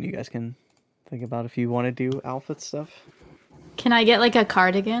 I'm thinking you guys can think about if you want to do outfit stuff. Can I get like a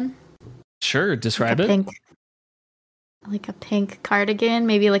cardigan? Sure, describe like it. Like a pink cardigan,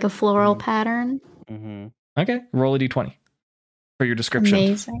 maybe like a floral pattern. Mm-hmm. Okay, roll a d20 for your description.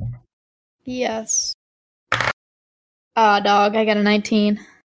 Amazing. Yes. Dog, I got a 19.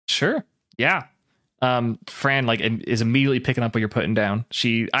 Sure. Yeah. Fran is immediately picking up what you're putting down.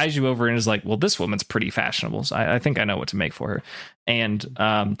 She eyes you over and is like, well, this woman's pretty fashionable. So I think I know what to make for her.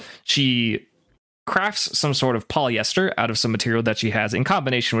 And she crafts some sort of polyester out of some material that she has in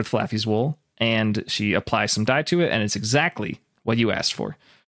combination with Flaffy's wool. And she applies some dye to it. And it's exactly what you asked for.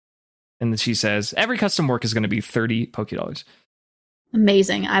 And then she says, every custom work is going to be $30 Pokédollars.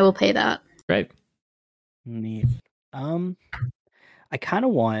 Amazing. I will pay that. Great. Neat. I kind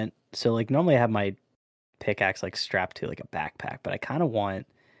of want, so like normally I have my pickaxe like strapped to like a backpack, but I kind of want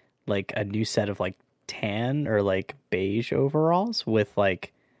like a new set of like tan or like beige overalls with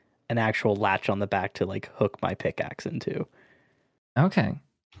like an actual latch on the back to like hook my pickaxe into. Okay.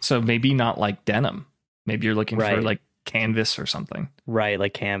 So maybe not like denim. Maybe you're looking for like canvas or something. Right,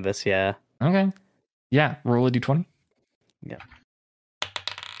 like canvas, yeah. Okay. Yeah, roll a d20. Yeah.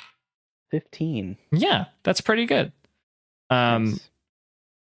 15. Yeah, that's pretty good. Nice.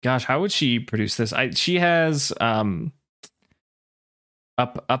 Gosh, how would she produce this? She has up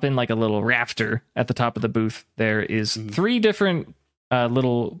in like a little rafter at the top of the booth. There is 3 different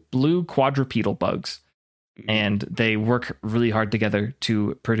little blue quadrupedal bugs, and they work really hard together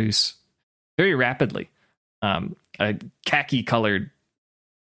to produce very rapidly a khaki colored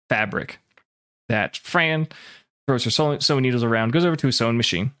fabric that Fran throws her sewing needles around, goes over to a sewing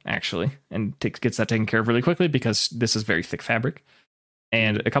machine actually, and gets that taken care of really quickly because this is very thick fabric.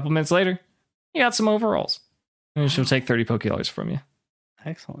 And a couple minutes later, you got some overalls. And she'll take 30 Pokédollars from you.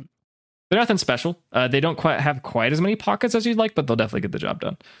 Excellent. They're nothing special. They don't have quite as many pockets as you'd like, but they'll definitely get the job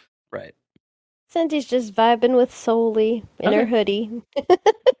done. Right. Cindy's just vibing with Soli in her hoodie.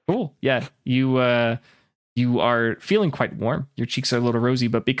 Cool. Yeah. You are feeling quite warm. Your cheeks are a little rosy,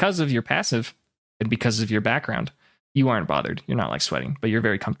 but because of your passive and because of your background, you aren't bothered. You're not like sweating, but you're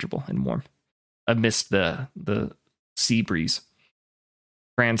very comfortable and warm amidst the sea breeze.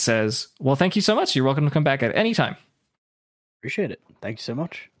 Fran says, well, thank you so much. You're welcome to come back at any time. Appreciate it. Thank you so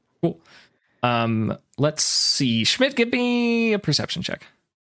much. Cool. Let's see. Schmidt, give me a perception check.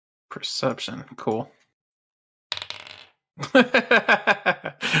 Perception. Cool.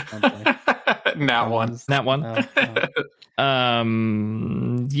 Nat one. Nat one.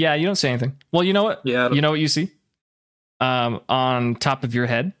 Yeah, you don't say anything. Well, you know what? Yeah. You know what you see? On top of your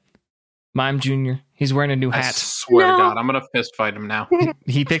head, Mime Jr. He's wearing a new hat. I swear to God, I'm gonna fist fight him now.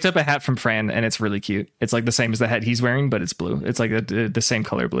 He picked up a hat from Fran, and it's really cute. It's like the same as the hat he's wearing, but it's blue. It's like the same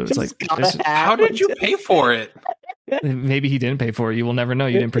color blue. It's like, how did you pay for it? Maybe he didn't pay for it. You will never know.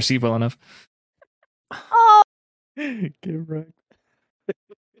 You didn't perceive well enough. Oh, Get wrecked.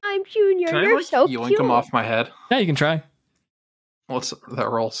 I'm Junior. Can I You're like so yoink cute. him off my head? Yeah, you can try. What's that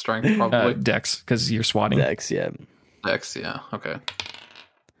roll? Strength, probably. Dex, because you're swatting. Dex, yeah. Dex, yeah. Okay.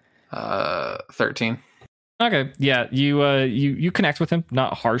 13. Okay, yeah, you connect with him,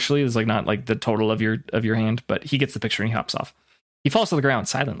 not harshly. It's like not like the total of your hand, but he gets the picture and he hops off. He falls to the ground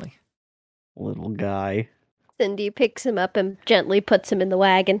silently. Little guy. Cindy picks him up and gently puts him in the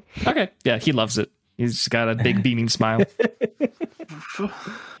wagon. Okay, yeah, he loves it. He's got a big beaming smile. Does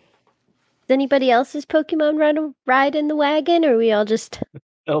anybody else's Pokemon ride in the wagon, or are we all just...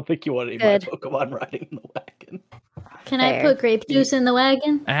 I don't think you want any of my Pokemon riding in the wagon. Can I put grape juice in the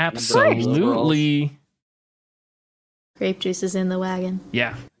wagon? Absolutely. Grape juice is in the wagon.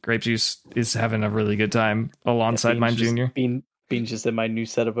 Yeah, Grape Juice is having a really good time alongside Mime Jr. Bean's just in my new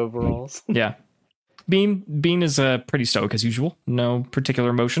set of overalls. Yeah. Bean is pretty stoic as usual. No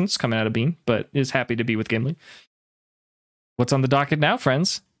particular emotions coming out of Bean, but is happy to be with Gimli. What's on the docket now,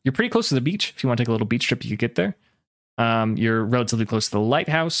 friends? You're pretty close to the beach. If you want to take a little beach trip, you could get there. You're relatively close to the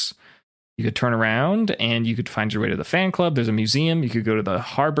lighthouse. You could turn around and you could find your way to the fan club. There's a museum. You could go to the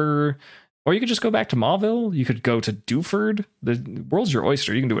harbor, or you could just go back to Mauville. You could go to Dewford. The world's your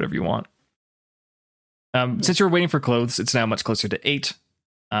oyster. You can do whatever you want. Since you're waiting for clothes, it's now much closer to 8.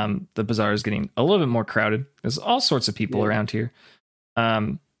 The bazaar is getting a little bit more crowded. There's all sorts of people around here.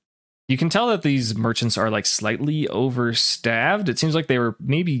 You can tell that these merchants are like slightly overstaffed. It seems like they were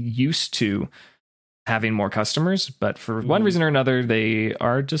maybe used to having more customers, but for one reason or another, they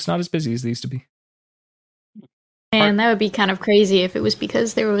are just not as busy as they used to be. And that would be kind of crazy if it was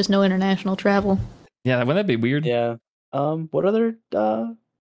because there was no international travel. Yeah, wouldn't that be weird? Yeah. What other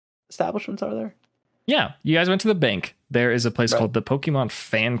establishments are there? Yeah, you guys went to the bank. There is a place called the Pokemon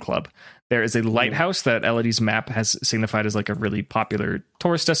Fan Club. There is a lighthouse that Elodie's map has signified as like a really popular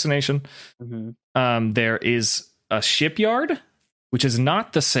tourist destination. There is a shipyard, which is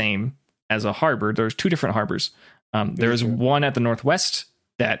not the same as a harbor. There's 2 different harbors. There is one at the northwest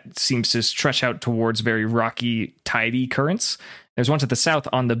that seems to stretch out towards very rocky, tidy currents. There's one to the south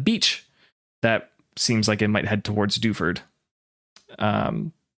on the beach that seems like it might head towards Dewford.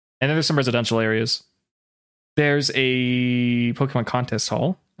 And then there's some residential areas. There's a Pokemon contest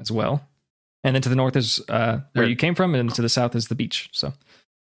hall as well. And then to the north is where you came from, and to the south is the beach. So,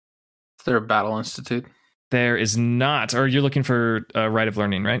 is there a battle institute? There is not. Or you're looking for a Rite of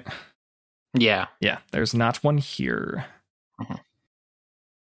Learning, right? Yeah. Yeah, there's not one here.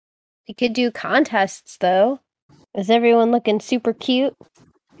 You could do contests, though. Is everyone looking super cute?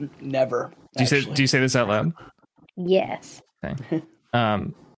 Never. Do you say this out loud? Yes. Okay.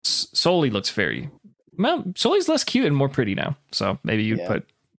 Soli looks very... Well, Soli's less cute and more pretty now. So maybe you'd put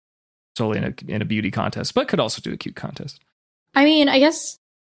Soli in a beauty contest, but could also do a cute contest. I mean, I guess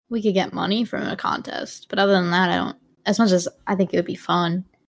we could get money from a contest, but other than that, I don't... As much as I think it would be fun.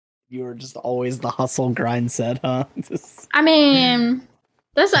 You were just always the hustle grind set, huh? I mean...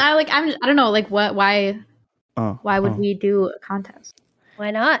 I don't know, like what? Why would we do a contest? Why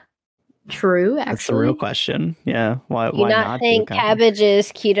not? True, actually. That's the real question. Yeah. Why Do you not think Cabbage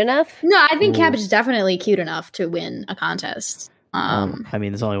is cute enough? No, I think Cabbage is definitely cute enough to win a contest. I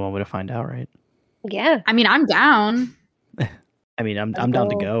mean, there's only one way to find out, right? Yeah. I mean, I'm down. I mean, I'm down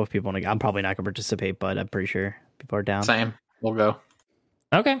to go if people want to. I'm probably not going to participate, but I'm pretty sure people are down. Same. We'll go.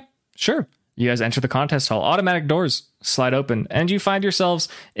 Okay, sure. You guys enter the contest hall. Automatic doors slide open, and you find yourselves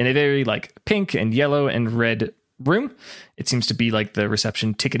in a very like pink and yellow and red room. It seems to be like the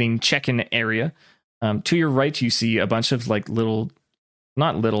reception ticketing check-in area. To your right, you see a bunch of like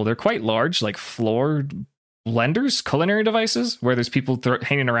they're quite large, like floor blenders, culinary devices, where there's people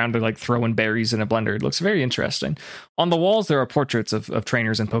hanging around, they're like throwing berries in a blender. It looks very interesting. On the walls, there are portraits of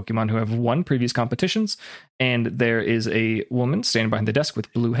trainers and Pokemon who have won previous competitions, and there is a woman standing behind the desk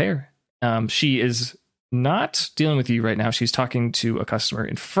with blue hair. She is not dealing with you right now. She's talking to a customer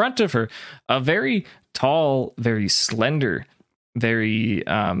in front of her, a very tall, very slender, very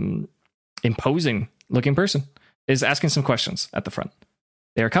imposing looking person is asking some questions at the front.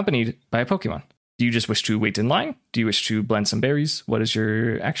 They're accompanied by a Pokemon. Do you just wish to wait in line? Do you wish to blend some berries? What is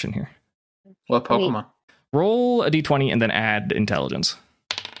your action here? What Pokemon? Roll a d20 and then add intelligence.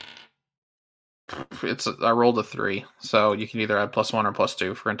 I rolled a 3, so you can either add +1 or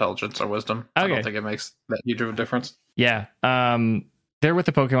 +2 for intelligence or wisdom. Okay. I don't think it makes that huge of a difference. Yeah. They're with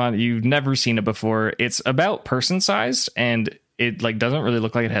the Pokemon. You've never seen it before. It's about person sized, and it like doesn't really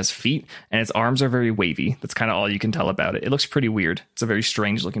look like it has feet, and its arms are very wavy. That's kind of all you can tell about it. It looks pretty weird. It's a very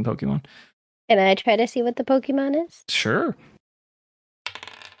strange looking Pokemon. Can I try to see what the Pokemon is? Sure.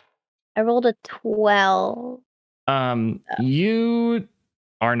 I rolled a 12. You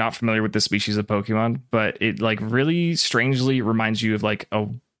are not familiar with this species of Pokemon, but it like really strangely reminds you of like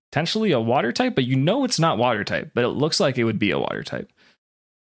potentially a water type, but you know it's not water type, but it looks like it would be a water type.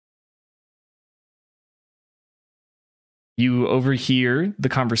 You overhear the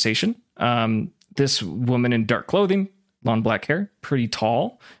conversation. This woman in dark clothing, long black hair, pretty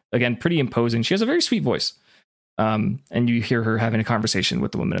tall, again, pretty imposing. She has a very sweet voice. And you hear her having a conversation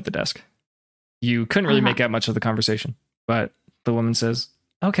with the woman at the desk. You couldn't really make out much of the conversation, but the woman says,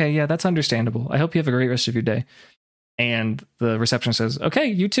 "Okay, yeah, that's understandable. I hope you have a great rest of your day." And the receptionist says, "Okay,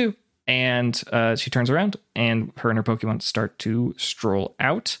 you too." And she turns around, and her and her Pokemon start to stroll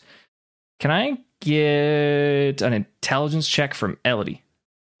out. Can I get an intelligence check from Elodie?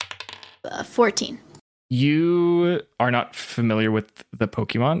 14. You are not familiar with the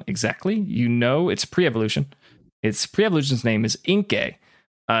Pokemon exactly. You know its pre-evolution. Its pre-evolution's name is Inkay.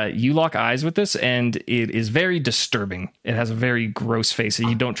 You lock eyes with this, and it is very disturbing. It has a very gross face, and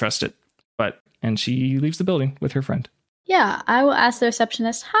you don't trust it. And she leaves the building with her friend. Yeah, I will ask the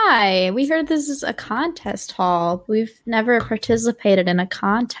receptionist, "Hi, we heard this is a contest hall. We've never participated in a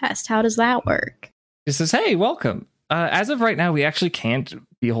contest. How does that work?" She says, "Hey, welcome. As of right now, we actually can't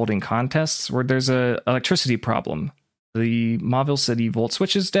be holding contests where there's a electricity problem. The Mauville City volt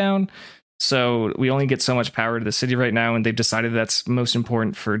switch is down, so we only get so much power to the city right now, and they've decided that's most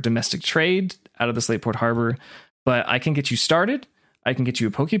important for domestic trade out of the Slateport Harbor. But I can get you started. I can get you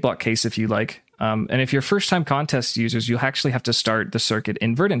a Pokeblock case if you like. And if you're first-time contest users, you'll actually have to start the circuit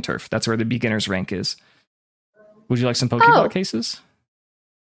in Verdant Turf. That's where the beginner's rank is. Would you like some Pokeblock cases?"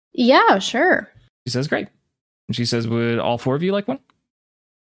 Yeah, sure. She says, "Great." And she says, "Would all 4 of you like one?"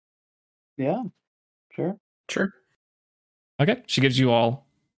 Yeah, sure. Okay. She gives you all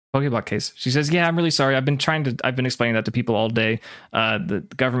Pokeblock case. She says, "Yeah, I'm really sorry. I've been explaining that to people all day. The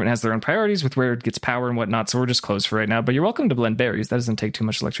government has their own priorities with where it gets power and whatnot, so we're just closed for right now. But you're welcome to blend berries. That doesn't take too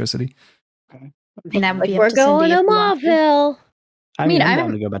much electricity." Okay. And that would be We're up to going Cindy to if we want to. Mauville. I mean, I'm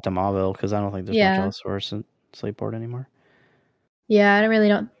going to go back to Mauville because I don't think there's Yeah. much else for us in Slateport anymore. Yeah, I really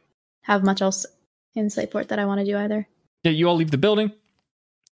don't have much else in Slateport that I want to do either. Yeah, you all leave the building.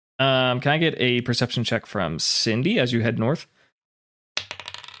 Can I get a perception check from Cindy as you head north?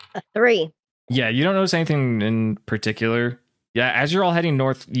 A 3. Yeah, you don't notice anything in particular. Yeah, as you're all heading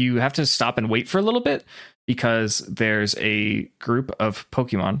north, you have to stop and wait for a little bit because there's a group of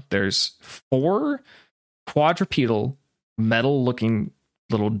Pokemon. There's 4 quadrupedal, metal-looking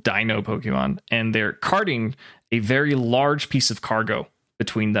little dino Pokemon, and they're carting a very large piece of cargo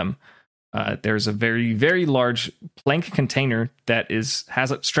between them. There's a very, very large plank container that has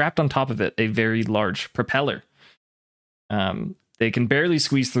strapped on top of it a very large propeller. They can barely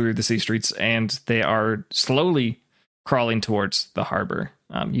squeeze through the city streets, and they are slowly crawling towards the harbor.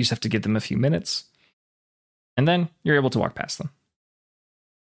 You just have to give them a few minutes, and then you're able to walk past them.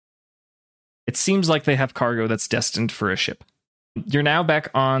 It seems like they have cargo that's destined for a ship. You're now back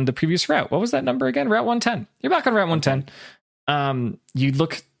on the previous route. What was that number again? Route 110. You're back on Route 110.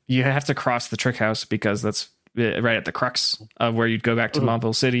 You have to cross the Trick House because that's right at the crux of where you'd go back to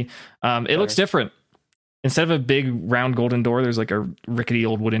Mauville City. It looks different. Instead of a big round golden door, there's like a rickety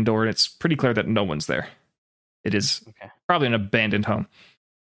old wooden door, and it's pretty clear that no one's there. It is probably an abandoned home.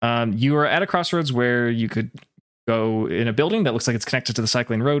 You are at a crossroads where you could go in a building that looks like it's connected to the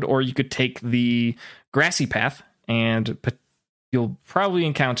cycling road, or you could take the grassy path, and you'll probably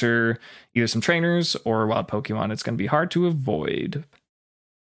encounter either some trainers or wild Pokemon. It's going to be hard to avoid.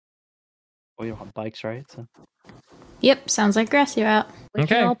 Well, you want bikes, right? So. Yep, sounds like grassy route. We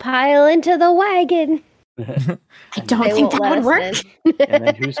can all pile into the wagon. I don't think that would work. And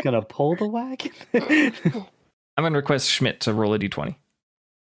then who's going to pull the wagon? I'm going to request Schmidt to roll a d20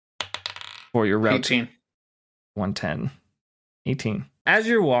 for your route. 18. 110. 18. As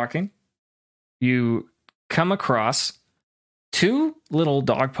you're walking, you come across 2 little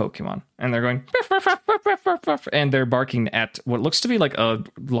dog Pokemon, and they're going and they're barking at what looks to be like a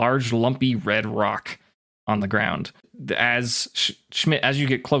large lumpy red rock on the ground. As Schmidt, as you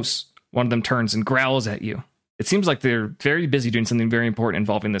get close, one of them turns and growls at you. It seems like they're very busy doing something very important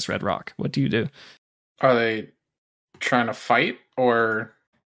involving this red rock. What do you do? Are they trying to fight, or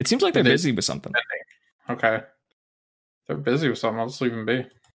it seems like they're busy with something? Okay, they're busy with something. I'll just leave them be.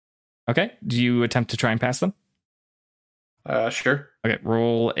 Okay. Do you attempt to try and pass them? Sure. Okay.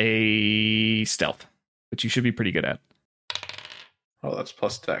 Roll a stealth, which you should be pretty good at. Oh, that's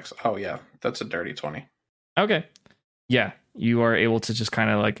plus dex. Oh, yeah. That's a dirty 20. Okay. Yeah. You are able to just kind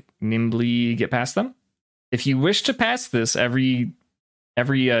of like nimbly get past them. If you wish to pass this, every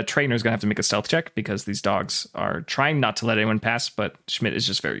trainer is going to have to make a stealth check because these dogs are trying not to let anyone pass, but Schmidt is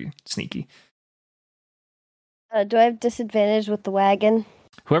just very sneaky. Do I have disadvantage with the wagon?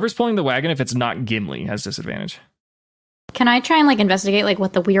 Whoever's pulling the wagon, if it's not Gimli, has disadvantage. Can I try and like investigate like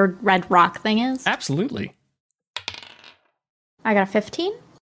what the weird red rock thing is? Absolutely. I got a 15.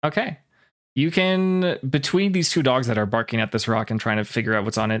 Okay. You can, between these two dogs that are barking at this rock and trying to figure out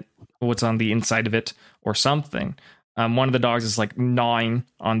what's on it, what's on the inside of it or something. One of the dogs is like gnawing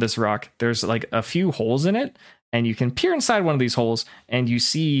on this rock. There's like a few holes in it, and you can peer inside one of these holes and you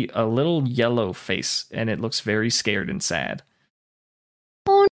see a little yellow face, and it looks very scared and sad.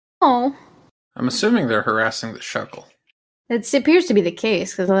 Oh no. I'm assuming they're harassing the Shuckle. It appears to be the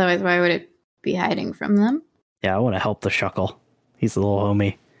case, because otherwise why would it be hiding from them? Yeah, I want to help the Shuckle. He's a little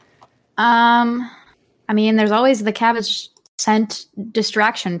homie. I mean, there's always the cabbage scent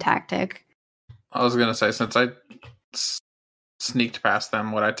distraction tactic. I was going to say, since I sneaked past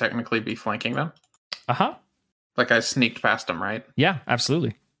them, would I technically be flanking them? Uh-huh. Like I sneaked past them, right? Yeah,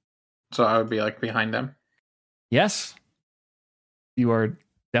 absolutely. So I would be like behind them? Yes. You are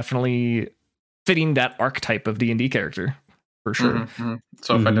definitely fitting that archetype of D&D character, for sure. Mm-hmm.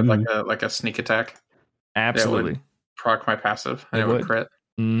 So if I did like a sneak attack, Absolutely. it would proc my passive, and It it would would. crit.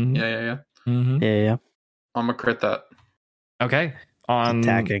 Mm-hmm. Yeah. Mm-hmm. Yeah. I'm gonna crit that. Okay. On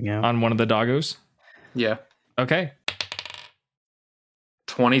Attacking, yeah. on one of the doggos. Yeah. Okay.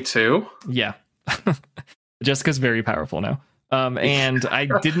 22. Yeah. Jessica's very powerful now. And I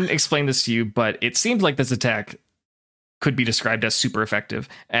didn't explain this to you, but it seems like this attack could be described as super effective,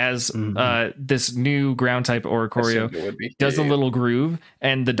 as this new ground type Oricorio does a little groove,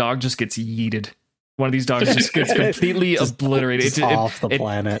 and the dog just gets yeeted. One of these dogs just gets completely obliterated. It's off the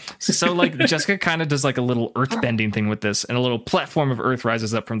planet. So like Jessica kind of does like a little earth bending thing with this, and a little platform of earth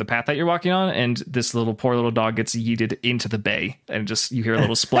rises up from the path that you're walking on, and this little poor little dog gets yeeted into the bay, and just you hear a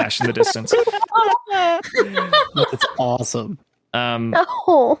little splash in the distance. That's awesome.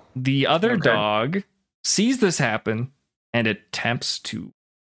 The other dog sees this happen and attempts to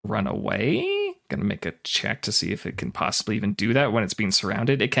run away. Gonna make a check to see if it can possibly even do that when it's being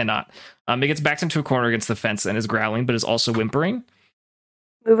surrounded. It cannot. It gets backed into a corner against the fence and is growling, but is also whimpering.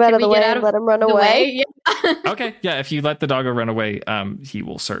 Move out of the way and let him run away. Yeah. Okay, yeah. If you let the doggo run away, he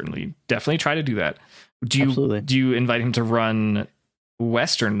will definitely try to do that. Do you invite him to run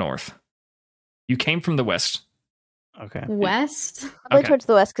west or north? You came from the west. Okay. West? Probably towards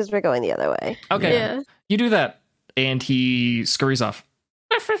the west because we're going the other way. Okay. Yeah. You do that, and he scurries off.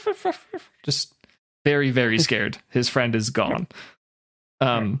 Just very, very scared. His friend is gone.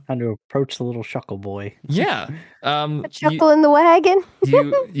 Time to approach the little Shuckle boy. Yeah. A chuckle in the wagon.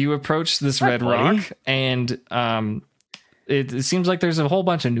 you approach this red rock, and it seems like there's a whole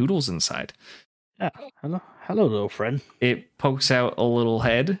bunch of noodles inside. Yeah. Hello, little friend. It pokes out a little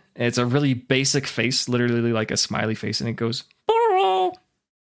head. It's a really basic face, literally like a smiley face, and it goes, "Hello,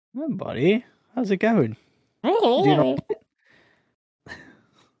 Hey, buddy. How's it going? hello,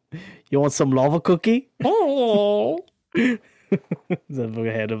 You want some lava cookie? hello." The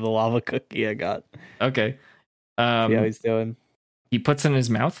head of the lava cookie I got. Okay. See how he's doing. He puts it in his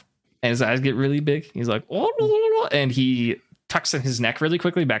mouth, and his eyes get really big. He's like, "Oh," and he tucks in his neck really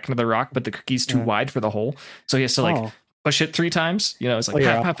quickly back into the rock, but the cookie's too wide for the hole, so he has to push it 3 times. It's like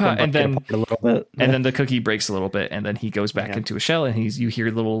and then a little bit. and then the cookie breaks a little bit, and then he goes back into a shell, and you hear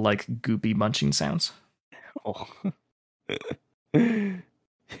little like goopy munching sounds. Oh. You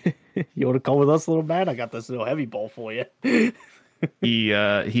want to come with us, little man? I got this little heavy bowl for you.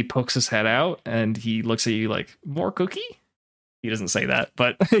 He pokes his head out, and he looks at you like, "More cookie?" He doesn't say that,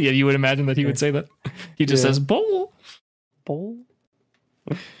 but yeah, you would imagine that he would say that. He just says bowl.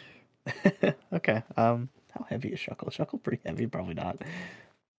 Okay. How heavy is Shuckle? Shuckle pretty heavy? Probably not.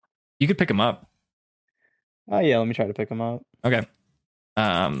 You could pick him up. Oh yeah, let me try to pick him up. Okay.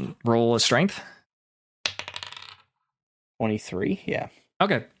 Roll a strength. 23. Yeah.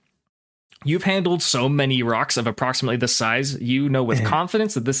 Okay. You've handled so many rocks of approximately this size, you know with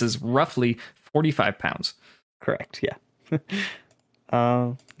confidence that this is roughly 45 pounds. Correct. Yeah.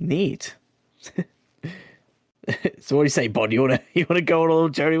 Neat. So what do you say, bud? You wanna go on a little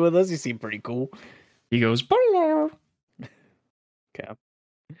journey with us? You seem pretty cool. He goes, Okay.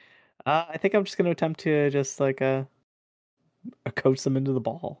 I think I'm just gonna attempt to just like coach them into the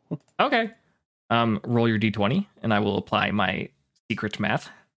ball. Okay. Roll your d20, and I will apply my secret math.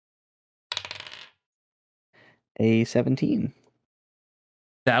 A 17.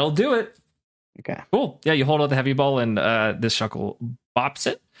 That'll do it. Okay. Cool. Yeah, you hold out the heavy ball, and this Shuckle bops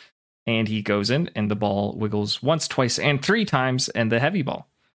it, and he goes in, and the ball wiggles once, twice, and 3 times, and the heavy ball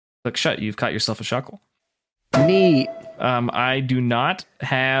clicks shut. You've caught yourself a Shuckle. Neat. I do not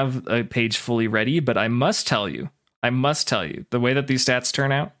have a page fully ready, but I must tell you, the way that these stats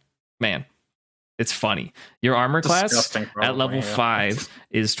turn out, man, it's funny. Your armor class at level 5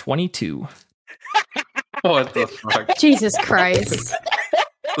 is 22. What the fuck? Jesus Christ.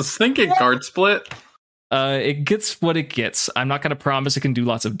 Does thing get guard split? It gets what it gets. I'm not going to promise it can do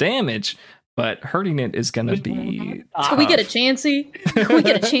lots of damage, but hurting it is going to be tough. Can we get a Chansey? Can we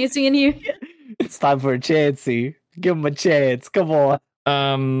get a Chansey in here? It's time for a Chansey. Give him a chance. Come on.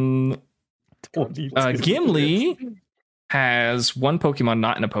 Gimli has one Pokemon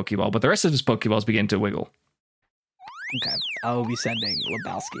not in a Pokeball, but the rest of his Pokeballs begin to wiggle. Okay. I will be sending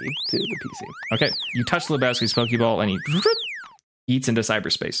Lebowski to the PC. Okay. You touch Lebowski's Pokeball, and he eats into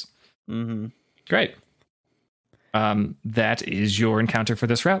cyberspace. Mm-hmm. Great. That is your encounter for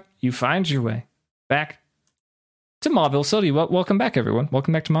this route. You find your way back to Mauville City. Welcome back, everyone.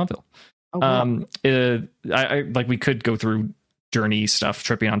 Welcome back to Mauville. Oh, wow. I like we could go through journey stuff,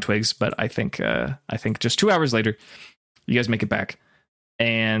 tripping on twigs, but I think just 2 hours later, you guys make it back,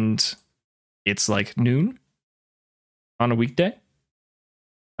 and it's like noon on a weekday.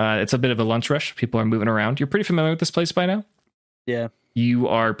 It's a bit of a lunch rush. People are moving around. You're pretty familiar with this place by now. Yeah. You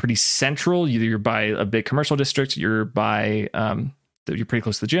are pretty central. You're by a big commercial district. You're by you're pretty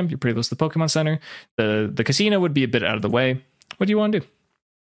close to the gym. You're pretty close to the Pokemon Center. The casino would be a bit out of the way. What do you want to do?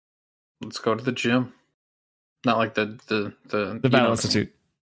 Let's go to the gym. Not like the Battle Institute.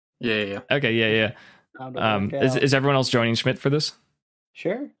 Yeah. Okay, yeah. Is everyone else joining Schmidt for this?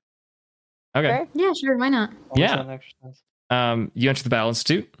 Sure. Okay. Yeah, sure. Why not? Yeah. You enter the Battle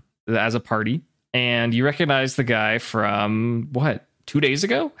Institute as a party, and you recognize the guy from, 2 days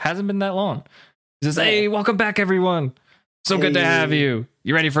ago? Hasn't been that long. He says, "Hey, welcome back, everyone. So good to have you.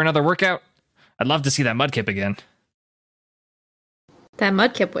 You ready for another workout? I'd love to see that Mudkip again." That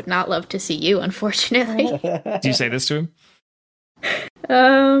Mudkip would not love to see you, unfortunately. Do you say this to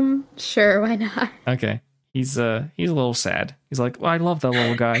him? Sure, why not? Okay. He's a little sad. He's like, "Well, I love that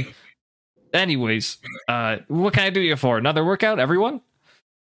little guy." Anyways, what can I do you for? Another workout, everyone? I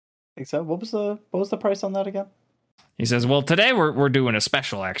think so. What was the price on that again? He says, "Well, today we're doing a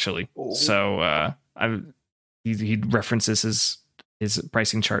special, actually." Oh. So he references his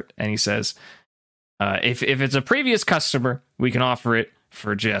pricing chart, and he says, if it's a previous customer, we can offer it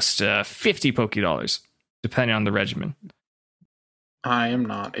for just 50 Pokédollars, depending on the regimen. I am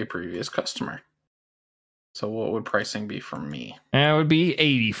not a previous customer. So what would pricing be for me? It would be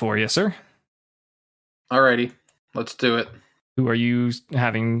 80 for you, sir. Alrighty, let's do it. Who are you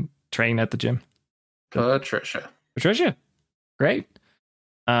having train at the gym? Patricia. Patricia. Great.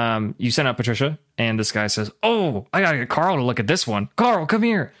 You send out Patricia, and this guy says, "Oh, I gotta get Carl to look at this one. Carl, come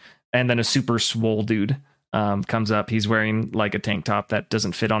here." And then a super swole dude comes up. He's wearing like a tank top that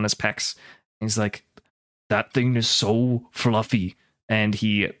doesn't fit on his pecs. He's like, "That thing is so fluffy." And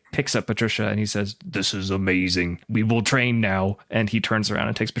he picks up Patricia and he says, "This is amazing. We will train now." And he turns around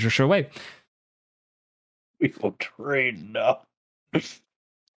and takes Patricia away. We will train now.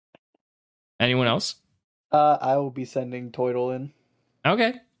 Anyone else? I will be sending Toidle in.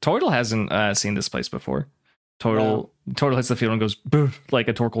 Okay. Toidle hasn't seen this place before. Toidle hits the field and goes boom, like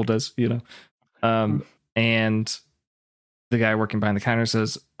a Torkoal does, and the guy working behind the counter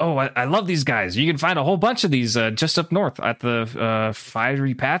says, "Oh, I love these guys. You can find a whole bunch of these just up north at the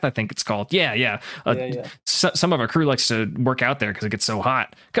Fiery Path, I think it's called. Yeah. Some of our crew likes to work out there because it gets so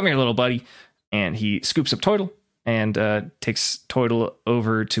hot. Come here, little buddy." And he scoops up Toidle and takes Toidle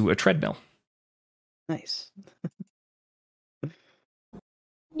over to a treadmill. Nice.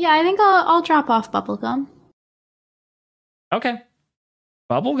 Yeah, I think I'll drop off Bubblegum. Okay.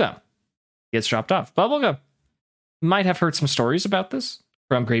 Bubblegum gets dropped off. Bubblegum might have heard some stories about this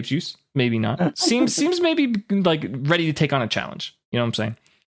from Grape Juice. Maybe not. Seems maybe like ready to take on a challenge. You know what I'm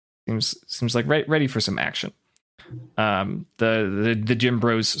saying? Seems like ready for some action. The gym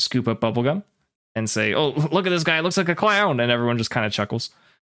bros scoop up Bubblegum and say, "Oh, look at this guy. Looks like a clown." And everyone just kind of chuckles.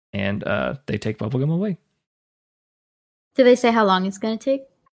 And they take Bubblegum away. Do they say how long it's going to take?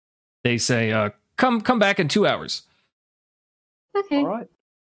 They say, come back in 2 hours. Okay. All right.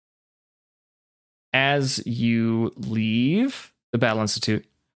 As you leave the Battle Institute,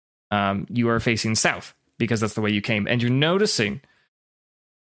 you are facing south because that's the way you came. And you're noticing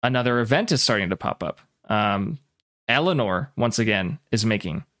another event is starting to pop up. Eleanor, once again, is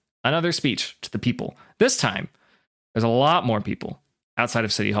making another speech to the people. This time, there's a lot more people outside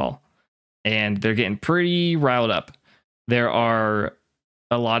of City Hall. and they're getting pretty riled up. There are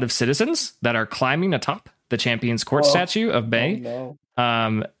a lot of citizens that are climbing atop the Champion's Court statue of May. Oh,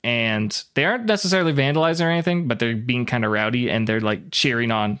 And they aren't necessarily vandalizing or anything, but they're being kind of rowdy and they're like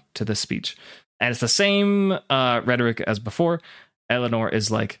cheering on to the speech. And it's the same rhetoric as before. Eleanor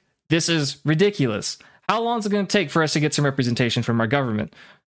is like, this is ridiculous. How long is it going to take for us to get some representation from our government?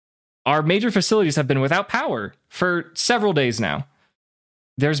 Our major facilities have been without power for several days now.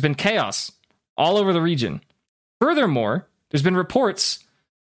 There's been chaos all over the region. Furthermore, there's been reports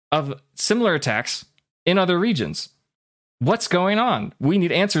of similar attacks in other regions. What's going on? We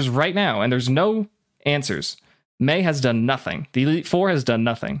need answers right now, and there's no answers. May has done nothing. The Elite Four has done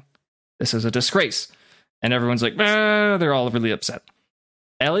nothing. This is a disgrace. And everyone's like, they're all really upset.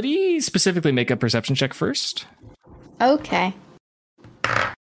 Elodie, specifically make a perception check first. Okay.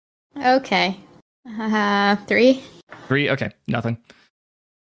 3. 3, okay, nothing.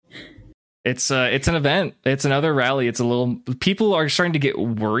 It's an event. It's another rally. It's a little. People are starting to get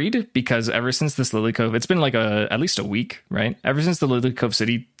worried because ever since this Lily Cove, it's been like at least a week, right? Ever since the Lily Cove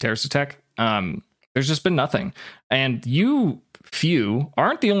City terrorist attack, there's just been nothing. And you few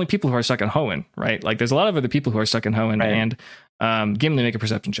aren't the only people who are stuck in Hoenn, right? Like there's a lot of other people who are stuck in Hoenn, right. And Gimli, make a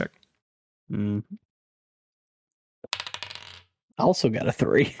perception check. I also got a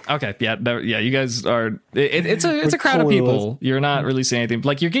 3. Okay, yeah. You guys are. It's a crowd of people. You're not really saying anything.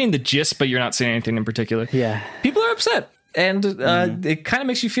 Like you're getting the gist, but you're not saying anything in particular. Yeah, people are upset, and it kind of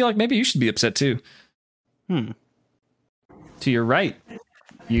makes you feel like maybe you should be upset too. To your right,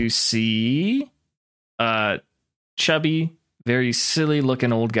 you see a chubby, very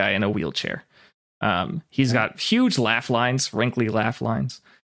silly-looking old guy in a wheelchair. He's got huge laugh lines, wrinkly laugh lines,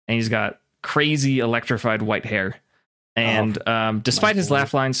 and he's got crazy electrified white hair. And despite his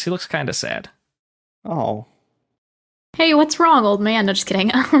laugh lines, he looks kind of sad. Oh. Hey, what's wrong, old man? No, just kidding.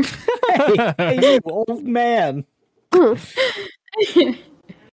 hey, you old man.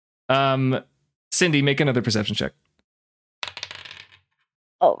 Cindy, make another perception check.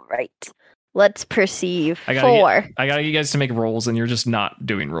 All right. Let's perceive. 4. I gotta get you guys to make rolls, and you're just not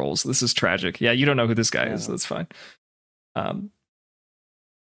doing rolls. This is tragic. Yeah, you don't know who this guy is. That's fine.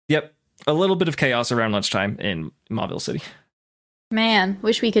 Yep. A little bit of chaos around lunchtime in Mauville City. Man,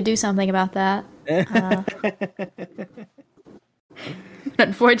 wish we could do something about that.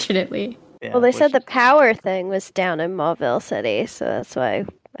 Unfortunately. Yeah, well, they said the power thing was down in Mauville City, so that's why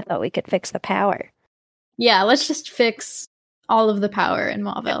I thought we could fix the power. Yeah, let's just fix all of the power in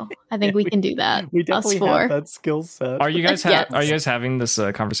Mauville. I think we can do that. We definitely have that skill set. Are you guys having this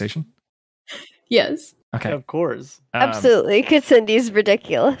conversation? Yes. Okay. Of course. Absolutely, because Cindy's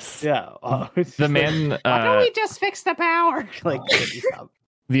ridiculous. Yeah. The man... Why don't we just fix the power? Like,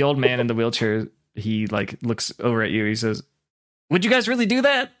 the old man in the wheelchair, he like looks over at you. He says, would you guys really do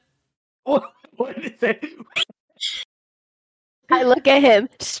that? What is it? I look at him,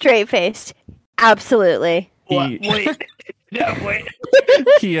 straight-faced. Absolutely. Wait.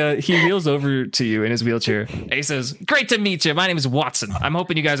 He wheels over to you in his wheelchair. And he says, great to meet you. My name is Watson. I'm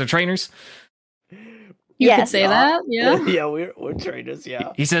hoping you guys are trainers. You could say that, yeah. Yeah, we're trainers,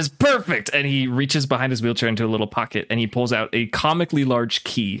 yeah. He says, perfect, and he reaches behind his wheelchair into a little pocket, and he pulls out a comically large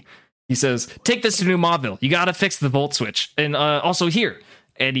key. He says, take this to New Mauville. You gotta fix the volt switch. And also here.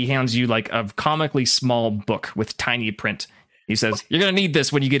 And he hands you like a comically small book with tiny print. He says, you're gonna need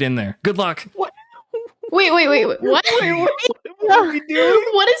this when you get in there. Good luck. What? Wait. What? What are we doing?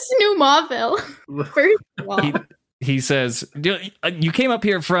 What is New Mauville? First of all. He says, you came up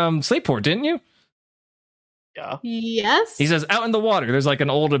here from Slateport, didn't you? Yeah. Yes. He says, out in the water, there's like an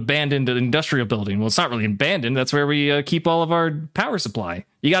old abandoned industrial building. Well, it's not really abandoned. That's where we keep all of our power supply.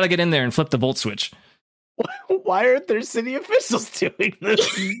 You got to get in there and flip the volt switch. Why aren't there city officials doing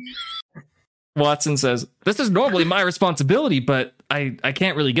this? Watson says, this is normally my responsibility, but I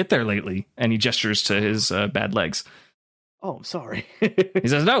can't really get there lately. And he gestures to his bad legs. Oh, sorry. He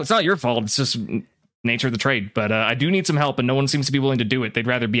says, no, it's not your fault. It's just nature of the trade. But I do need some help, and no one seems to be willing to do it. They'd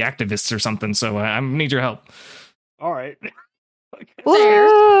rather be activists or something. So I need your help. All right.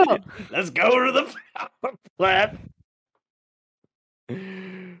 Whoa! Let's go to the power plant.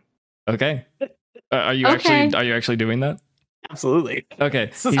 Okay. Are you actually doing that? Absolutely.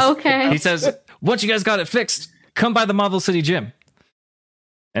 Okay. Okay. He says, once you guys got it fixed, come by the Mauville City gym.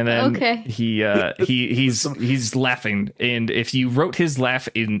 And then he's laughing, and if you wrote his laugh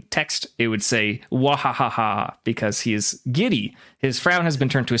in text, it would say "wahahaha" because he is giddy. His frown has been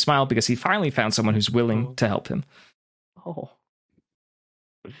turned to a smile because he finally found someone who's willing to help him. Oh,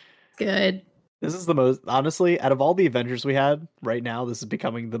 good. This is the most, honestly, out of all the adventures we had right now, this is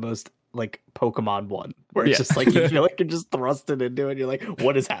becoming the most like Pokemon 1, where it's just like you feel like you're just thrusted into it. You're like,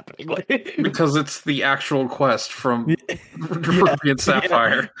 what is happening? Like, because it's the actual quest from Ruby and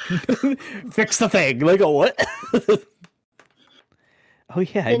Sapphire. Fix the thing. Like, what? Oh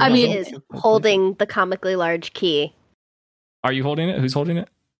yeah, Cindy I mean, is holding the comically large key. Are you holding it? Who's holding it?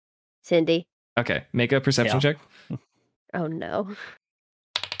 Cindy. Okay, make a perception check. Oh no.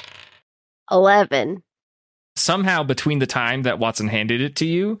 11. Somehow, between the time that Watson handed it to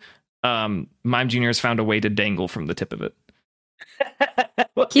you, Mime Jr. has found a way to dangle from the tip of it.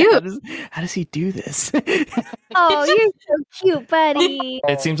 Cute. How does he do this? Oh, you're so cute, buddy.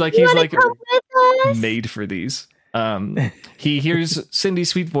 It seems like You he's wanna like come with us? made for these. He hears Cindy's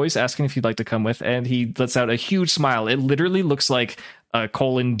sweet voice asking if he'd like to come with, and he lets out a huge smile. It literally looks like a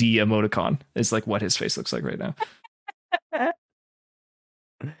 :D emoticon. It's like what his face looks like right now.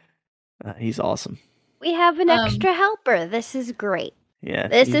 He's awesome. We have an extra helper. This is great. Yeah,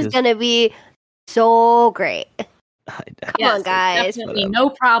 This is going to be so great. Come on, guys. Definitely no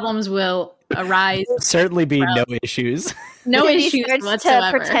problems will arise. Certainly be no issues. No Cindy issues starts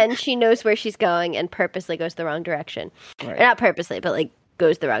whatsoever. to pretend she knows where she's going and purposely goes the wrong direction. Right. Not purposely, but like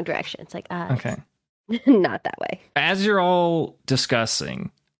goes the wrong direction. It's like, Okay. it's not that way. As you're all discussing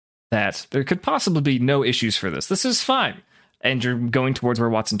that there could possibly be no issues for this, this is fine, and you're going towards where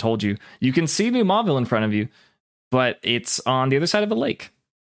Watson told you, you can see New Mauville in front of you, but it's on the other side of a lake.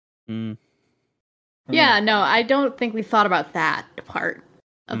 Yeah, no, I don't think we thought about that part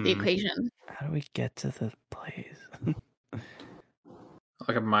of the Hmm. equation. How do we get to the place?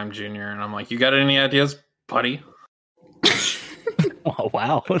 Like a Mime Jr. and I'm like, you got any ideas, buddy? Oh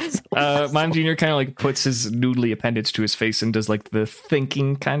wow! Mime Jr. kind of like puts his noodly appendage to his face and does like the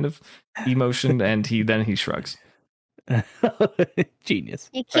thinking kind of emotion, and he shrugs. Genius.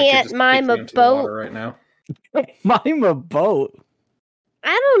 You I could can't just mime kick a you into the water boat. right now. Mime a boat.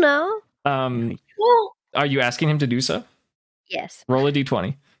 I don't know. Well, Are you asking him to do so? Yes. Roll a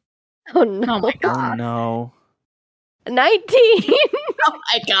d20. Oh no. oh my Oh god. no! 19. Oh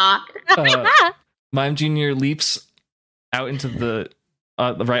my god. Mime Jr. leaps out into the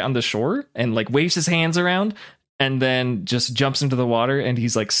right on the shore and like waves his hands around, and then just jumps into the water, and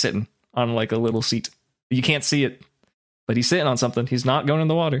he's like sitting on like a little seat. You can't see it, but he's sitting on something. He's not going in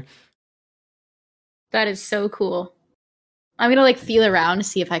the water. That is so cool. I'm gonna like feel around to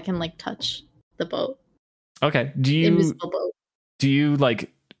see if I can like touch the boat. Okay. The invisible boat. Do you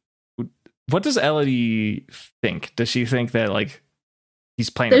like, what does Elodie think? Does she think that like he's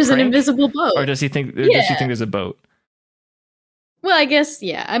playing There's a an prank? invisible boat. Or does she think there's a boat? Well, I guess,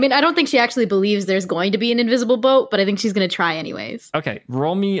 yeah. I mean, I don't think she actually believes there's going to be an invisible boat, but I think she's going to try anyways. Okay,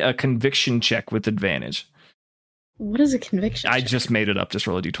 roll me a conviction check with advantage. What is a conviction? I check? just made it up. Just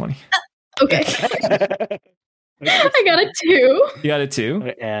roll a d20. Okay. I got a 2. You got a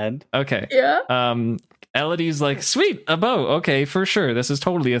 2? And Okay. Yeah. Elodie's like, sweet, a boat. Okay, for sure. This is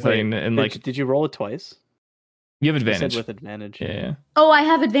totally a thing. And like, did you roll it twice? you have You said advantage. with advantage. Yeah. Oh, I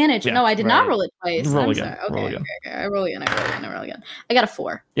have advantage. Yeah, no, I did not right. roll it twice. Roll I'm again, sorry. Okay, roll again. okay. I roll again. I got a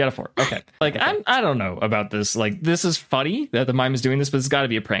 4. You got a 4. Okay. Like, I don't know about this. Like, this is funny that the mime is doing this, but it's got to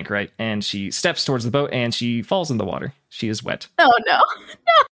be a prank, right? And she steps towards the boat and she falls in the water. She is wet. Oh, no.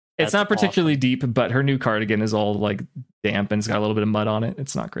 It's That's not particularly deep, but her new cardigan is all like damp and it's got a little bit of mud on it.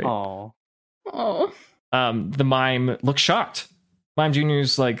 It's not great. Oh. Oh. The mime looks shocked. Mime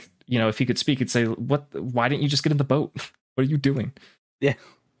Jr.'s like, you know, if he could speak, he'd say, why didn't you just get in the boat? What are you doing? Yeah.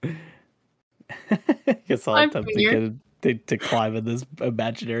 Guess I'll I'm attempt familiar. to climb in this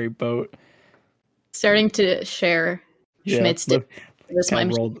imaginary boat. Starting to share Yeah, Schmidt's let- this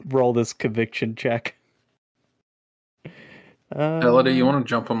Kinda mime. roll this conviction check. Elodie, you want to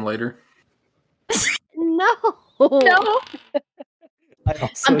jump him later? No. No. I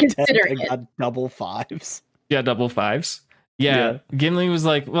also I'm considering got double 5s. Yeah, double 5s. Yeah, Gimli was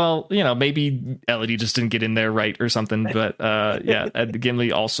like, well, you know, maybe Elodie just didn't get in there right or something. But yeah,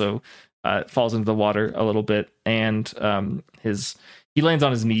 Gimli also falls into the water a little bit, and he lands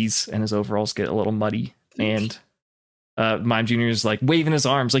on his knees, and his overalls get a little muddy. And Mime Jr. is like waving his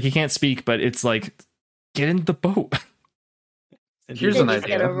arms, like he can't speak, but it's like, get in the boat. Here's an Cindy's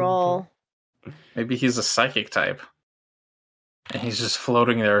idea. gonna roll. Maybe he's a psychic type. And he's just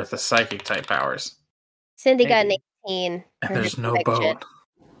floating there with the psychic type powers. Cindy got an Maybe. 18. And for there's her no conviction. boat.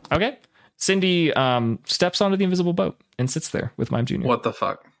 Okay. Cindy steps onto the invisible boat and sits there with Mime Jr. What the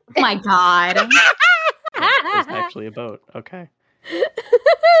fuck? Oh my god. There's actually a boat. Okay.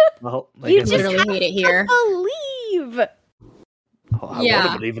 Well, I You guess just literally have hate it to here. believe. I want Yeah.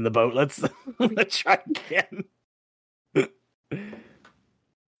 to believe in the boat. Let's try again.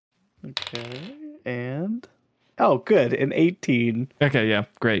 Okay, and good, an 18. Okay, yeah,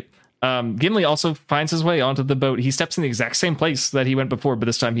 great. Gimli also finds his way onto the boat. He steps in the exact same place that he went before, but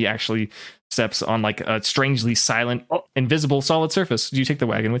this time he actually steps on like a strangely silent, invisible solid surface. Do you take the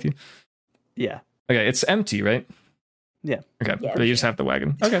wagon with you? Yeah. Okay, it's empty, right? Yeah. Okay, Yeah. but you just have the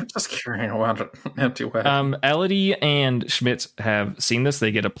wagon. Okay. Just carrying around an empty wagon. Elodie and Schmidt have seen this.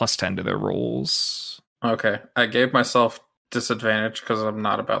 They get a +10 to their rolls. Okay, I gave myself disadvantage because I'm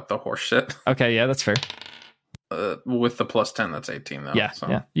not about the horse shit. Okay, yeah, that's fair. With the +10, that's 18 though. Yeah, so.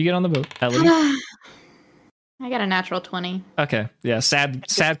 yeah. You get on the boat, Elodie. I got a natural 20. Okay, yeah, sad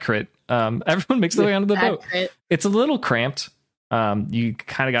crit. Everyone makes their way onto the boat. Crit. It's a little cramped. You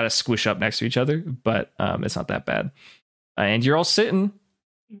kind of got to squish up next to each other, but it's not that bad. And you're all sitting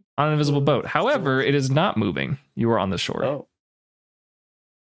on an invisible boat. However, it is not moving. You are on the shore. Oh.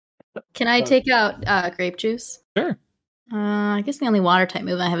 Can I take out grape juice? Sure. I guess the only water type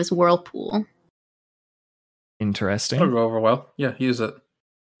move I have is whirlpool. Interesting. That'll go over well. Yeah, use it.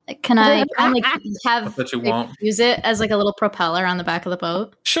 Can I like have But you won't. use it as like a little propeller on the back of the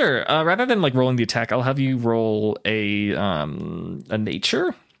boat? Sure. Rather than like rolling the attack, I'll have you roll a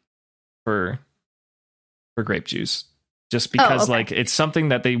nature for grape juice, just because okay. like it's something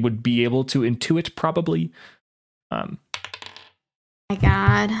that they would be able to intuit probably. My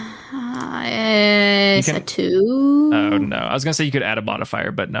God, it's a 2. Oh no, I was gonna say you could add a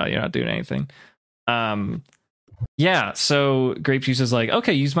modifier, but no, you're not doing anything. Yeah, so grape juice is like,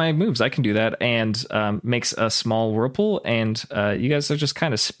 okay, use my moves, I can do that, and makes a small whirlpool, and you guys are just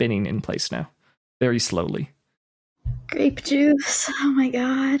kind of spinning in place now, very slowly. Grape juice. Oh my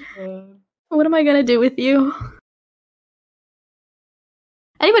God, what am I gonna do with you?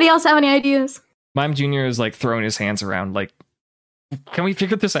 Anybody else have any ideas? Mime Jr. is like throwing his hands around, like, can we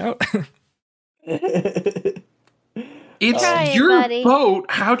figure this out? It's Try, your buddy. boat.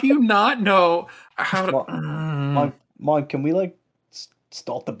 How do you not know how to? Mom, can we like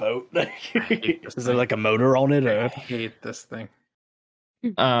start the boat? hate this Is there thing. like a motor on it? I Or hate this thing.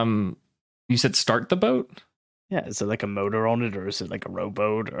 You said start the boat? yeah, is there like a motor on it, or is it like a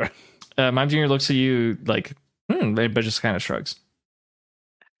rowboat? Or Mime Jr. looks at you like, but just kind of shrugs.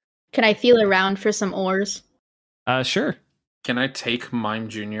 Can I feel around for some oars? Sure, Can I take Mime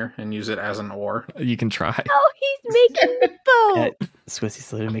Jr. and use it as an oar? you can try. Oh, he's making the boat. yeah,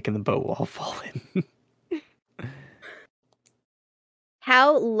 Swissy's literally making the boat while falling.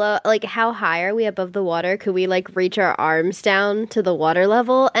 How low, like how high are we above the water? Could we like reach our arms down to the water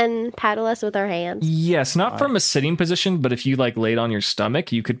level and paddle us with our hands? Yes, not from a sitting position, but if you like laid on your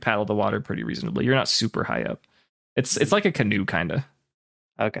stomach, you could paddle the water pretty reasonably. You're not super high up. It's like a canoe, kind of.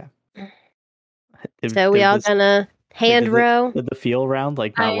 Okay. So we all gonna hand row? Did the feel round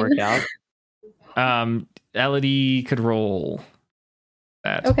like not work out? Elodie could roll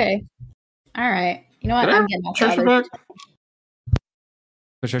that. Okay. All right. You know what? Did I I'm getting off Trisha that. back?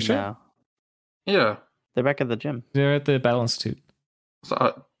 Patricia? No, Yeah. they're back at the gym. They're at the Battle Institute.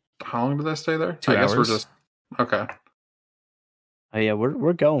 So, how long did I stay there? 2 I guess we're hours. just okay. Oh yeah,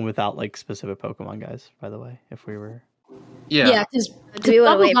 we're going without like specific Pokemon, guys. By the way, if we were, Yeah, because Do we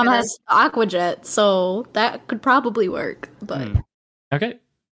wanna wait for Bubblegum them? has Aquajet, so that could probably work. But Okay.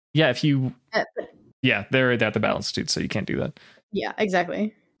 Yeah, if you... Uh, Yeah, they're at the Battle Institute, so you can't do that. yeah,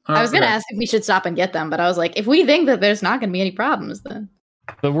 exactly. I was gonna ask if we should stop and get them, but I was like, if we think that there's not gonna be any problems, then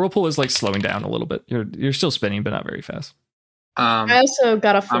The whirlpool is like slowing down a little bit. You're still spinning, but not very fast. I also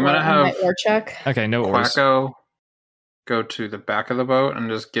got a 4 I'm gonna on my have oar check. Okay, no oars. Quacko go to the back of the boat and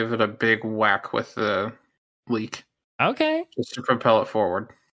just give it a big whack with the leak, Okay. just to propel it forward.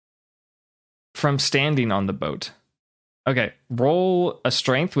 From standing on the boat. Okay, roll a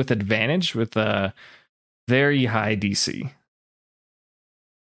strength with advantage with a very high DC.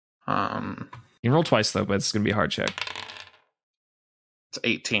 You can roll twice though, but it's gonna be a hard check. It's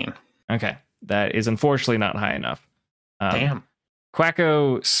 18. Okay, that is unfortunately not high enough. Damn.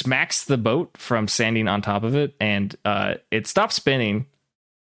 Quacko smacks the boat from standing on top of it, and it stops spinning,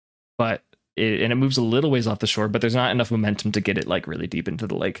 but it moves a little ways off the shore, but there's not enough momentum to get it like really deep into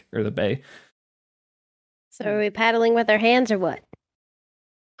the lake or the bay. So are we paddling with our hands or what?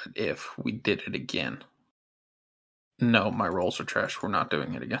 But if we did it again. No, my rolls are trash. We're not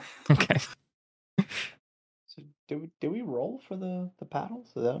doing it again. Okay. so do we roll for the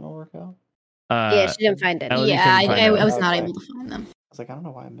paddles? Did that not work out? Yeah, she didn't find it. Elodie Yeah, couldn't find I it. was not Okay. able to find them. I was like, I don't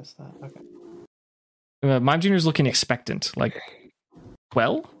know why I missed that. Okay. Mime Jr. is looking expectant. Like,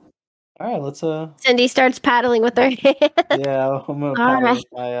 well, All right, let's Cindy starts paddling with her hands. yeah, I'm gonna paddle right. with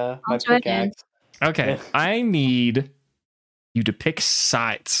my my I'll join in. pickaxe. okay. Yeah. I need you to pick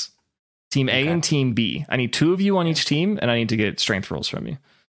sides. Team A Okay. and Team B. I need 2 of you on each team, and I need to get strength rolls from you.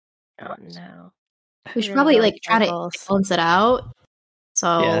 Oh no. We should probably like try to Circles. balance it out.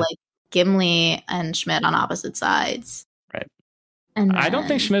 So Yeah. like Gimli and Schmidt on opposite sides. Right. And I don't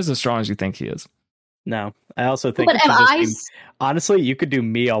think then- Schmidt's as strong as you think he is. No, I also think But it should am just I? be- honestly, you could do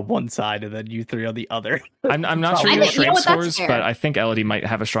me on one side and then you three on the other. I'm not sure I your think- you know strength what, that's scores, fair. but I think Elodie might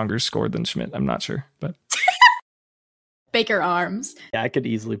have a stronger score than Schmidt. I'm not sure, but Baker arms. Yeah, I could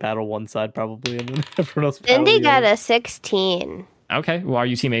easily battle one side probably, and then everyone else. Cindy battle the got other. a 16. okay. Well, are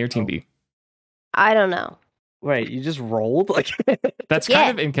you team A or team B? I don't know. Wait, you just rolled like That's Yeah.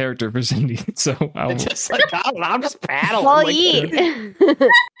 kind of in character for Cindy. So I'll, just like I don't know, I'm just paddling. Well, like, eat.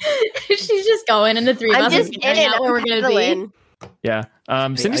 She's just going, and the three of I'm us are just figuring in. out where we're gonna be. Paddling. yeah.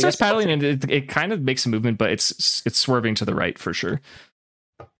 Cindy I starts guess- paddling and it kind of makes a movement, but it's swerving to the right for sure.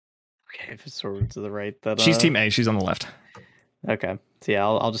 Okay, if it's sort of to the right, that She's team A. She's on the left. Okay, so yeah,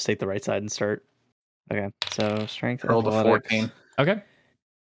 I'll just take the right side and start. Okay, so strength. I rolled a athletics. 14. Okay.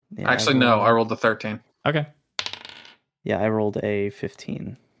 Yeah, Actually, no, I rolled a 13. Okay. Yeah, I rolled a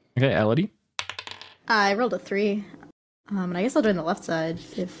 15. Okay. Elodie. I rolled a 3. And I guess I'll join the left side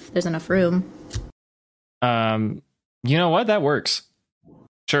if there's enough room. You know what? That works.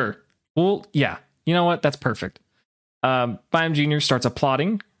 Sure. Well, yeah. You know what? That's perfect. Byam Jr. starts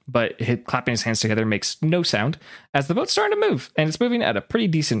applauding, but clapping his hands together makes no sound as the boat's starting to move, and it's moving at a pretty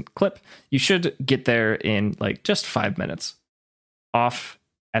decent clip. You should get there in like just 5 minutes. Off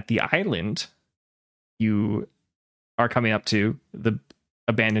at the island, you are coming up to the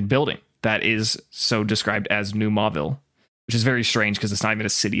abandoned building that is so described as New Mauville, which is very strange because it's not even a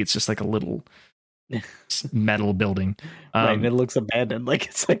city. It's just like a little metal building. Right, and it looks abandoned. Like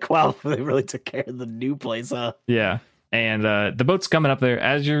it's like, wow, they really took care of the new place, huh? Yeah. And the boat's coming up there.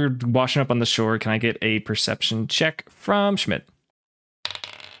 As you're washing up on the shore, can I get a perception check from Schmidt?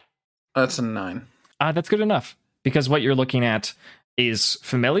 That's a 9. That's good enough, because what you're looking at is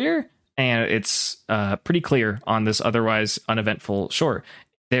familiar, and it's pretty clear on this otherwise uneventful shore.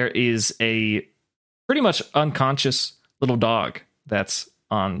 There is a pretty much unconscious little dog that's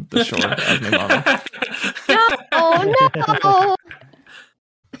on the shore of New Mauville. Oh no!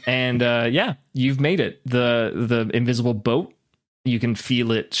 And yeah, you've made it. The invisible boat, you can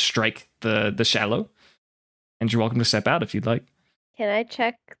feel it strike the shallow, and you're welcome to step out if you'd like. Can I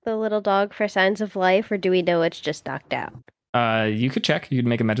check the little dog for signs of life, or do we know it's just knocked out? You could check. You could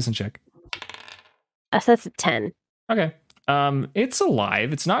make a medicine check. So that's a 10. Okay. It's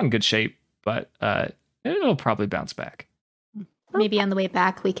alive. It's not in good shape, but it'll probably bounce back. Maybe on the way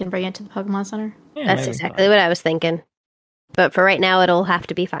back we can bring it to the Pokemon Center. Yeah, That's maybe. exactly what I was thinking. But for right now, it'll have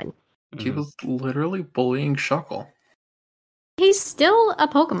to be fine. He was literally bullying Shuckle. He's still a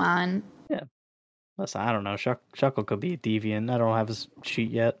Pokemon. Listen, I don't know. Shuckle could be deviant. I don't have his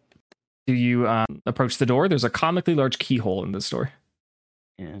sheet yet. Do you approach the door? There's a comically large keyhole in this door.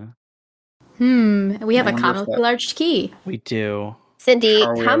 Yeah, We have I a wonder if comically that- large key. we do. Cindy How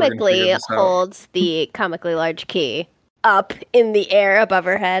are we ever gonna comically figure this out? holds the comically large key up in the air above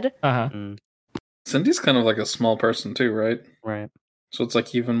her head. Uh-huh. Mm, Cindy's kind of like a small person too, right? right, So it's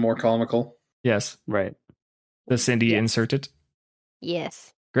like even more comical. Yes. right. Does Cindy Yes. insert it?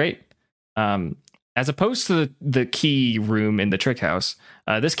 Yes. Great. As opposed to the key room in the trick house,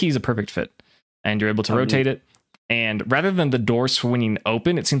 this key is a perfect fit, and you're able to Oh, rotate it. And rather than the door swinging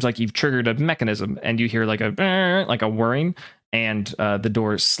open, it seems like you've triggered a mechanism, and you hear like a whirring, and the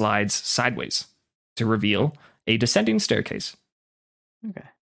door slides sideways to reveal a descending staircase. Okay.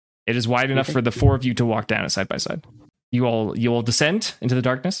 It is wide enough for the four of you to walk down it side by side. You all descend into the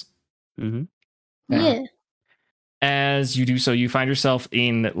darkness. Mm-hmm. Yeah. As you do so, you find yourself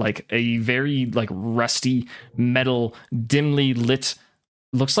in like a very like rusty metal, dimly lit,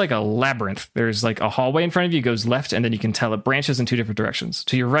 looks like a labyrinth. There's like a hallway in front of you, goes left, and then you can tell it branches in two different directions.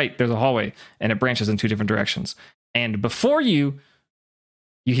 To your right, there's a hallway, and it branches in two different directions. And before you,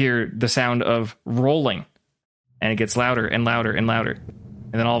 you hear the sound of rolling, and it gets louder and louder and louder.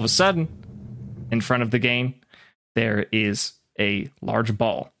 And then all of a sudden, in front of the game, there is a large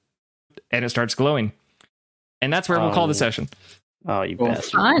ball, and it starts glowing. And that's where we'll call the Oh. session. Oh, you Oh,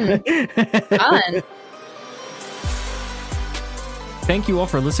 bastard. fun. Fun. Thank you all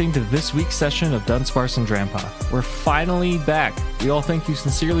for listening to this week's session of Dunsparce and Drampa. We're finally back. We all thank you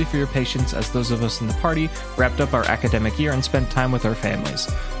sincerely for your patience as those of us in the party wrapped up our academic year and spent time with our families.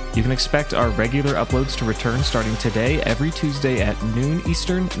 You can expect our regular uploads to return starting today, every Tuesday at noon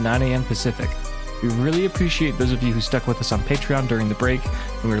Eastern, 9 a.m. Pacific. We really appreciate those of you who stuck with us on Patreon during the break,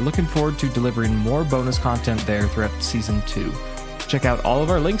 and we're looking forward to delivering more bonus content there throughout Season 2. Check out all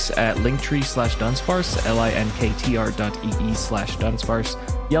of our links at linktree/Dunsparce, linktr.ee/Dunsparce.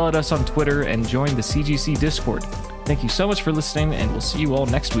 Yell at us on Twitter and join the CGC Discord. Thank you so much for listening, and we'll see you all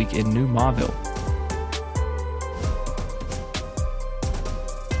next week in New Mauville.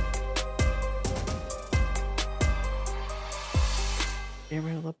 Give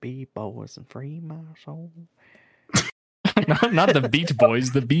me the B-boys and free my soul. not the Beat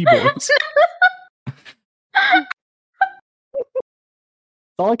Boys, the B-Boys.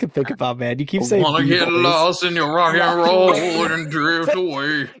 All I can think about, man. You keep saying Wanna get B-boys. lost in your rock and roll and drift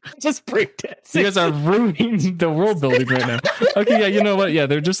away. Just breakdancing. You guys are ruining the world building right now. Okay, yeah, you know what? Yeah,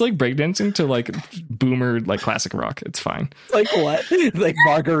 they're just like breakdancing to like boomer, like classic rock. It's fine. Like what? Like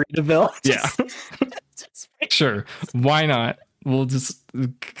Margaritaville? Yeah. Sure. Why not? We'll just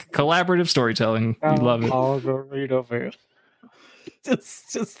collaborative storytelling. We love it. Margaritaville.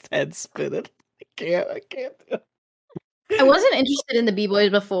 Just head spinning. I can't do it. I wasn't interested in the B-Boys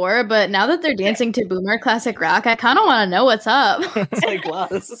before, but now that they're dancing to boomer classic rock, I kind of want to know what's up. It's like, wow,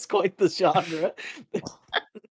 this is quite the genre.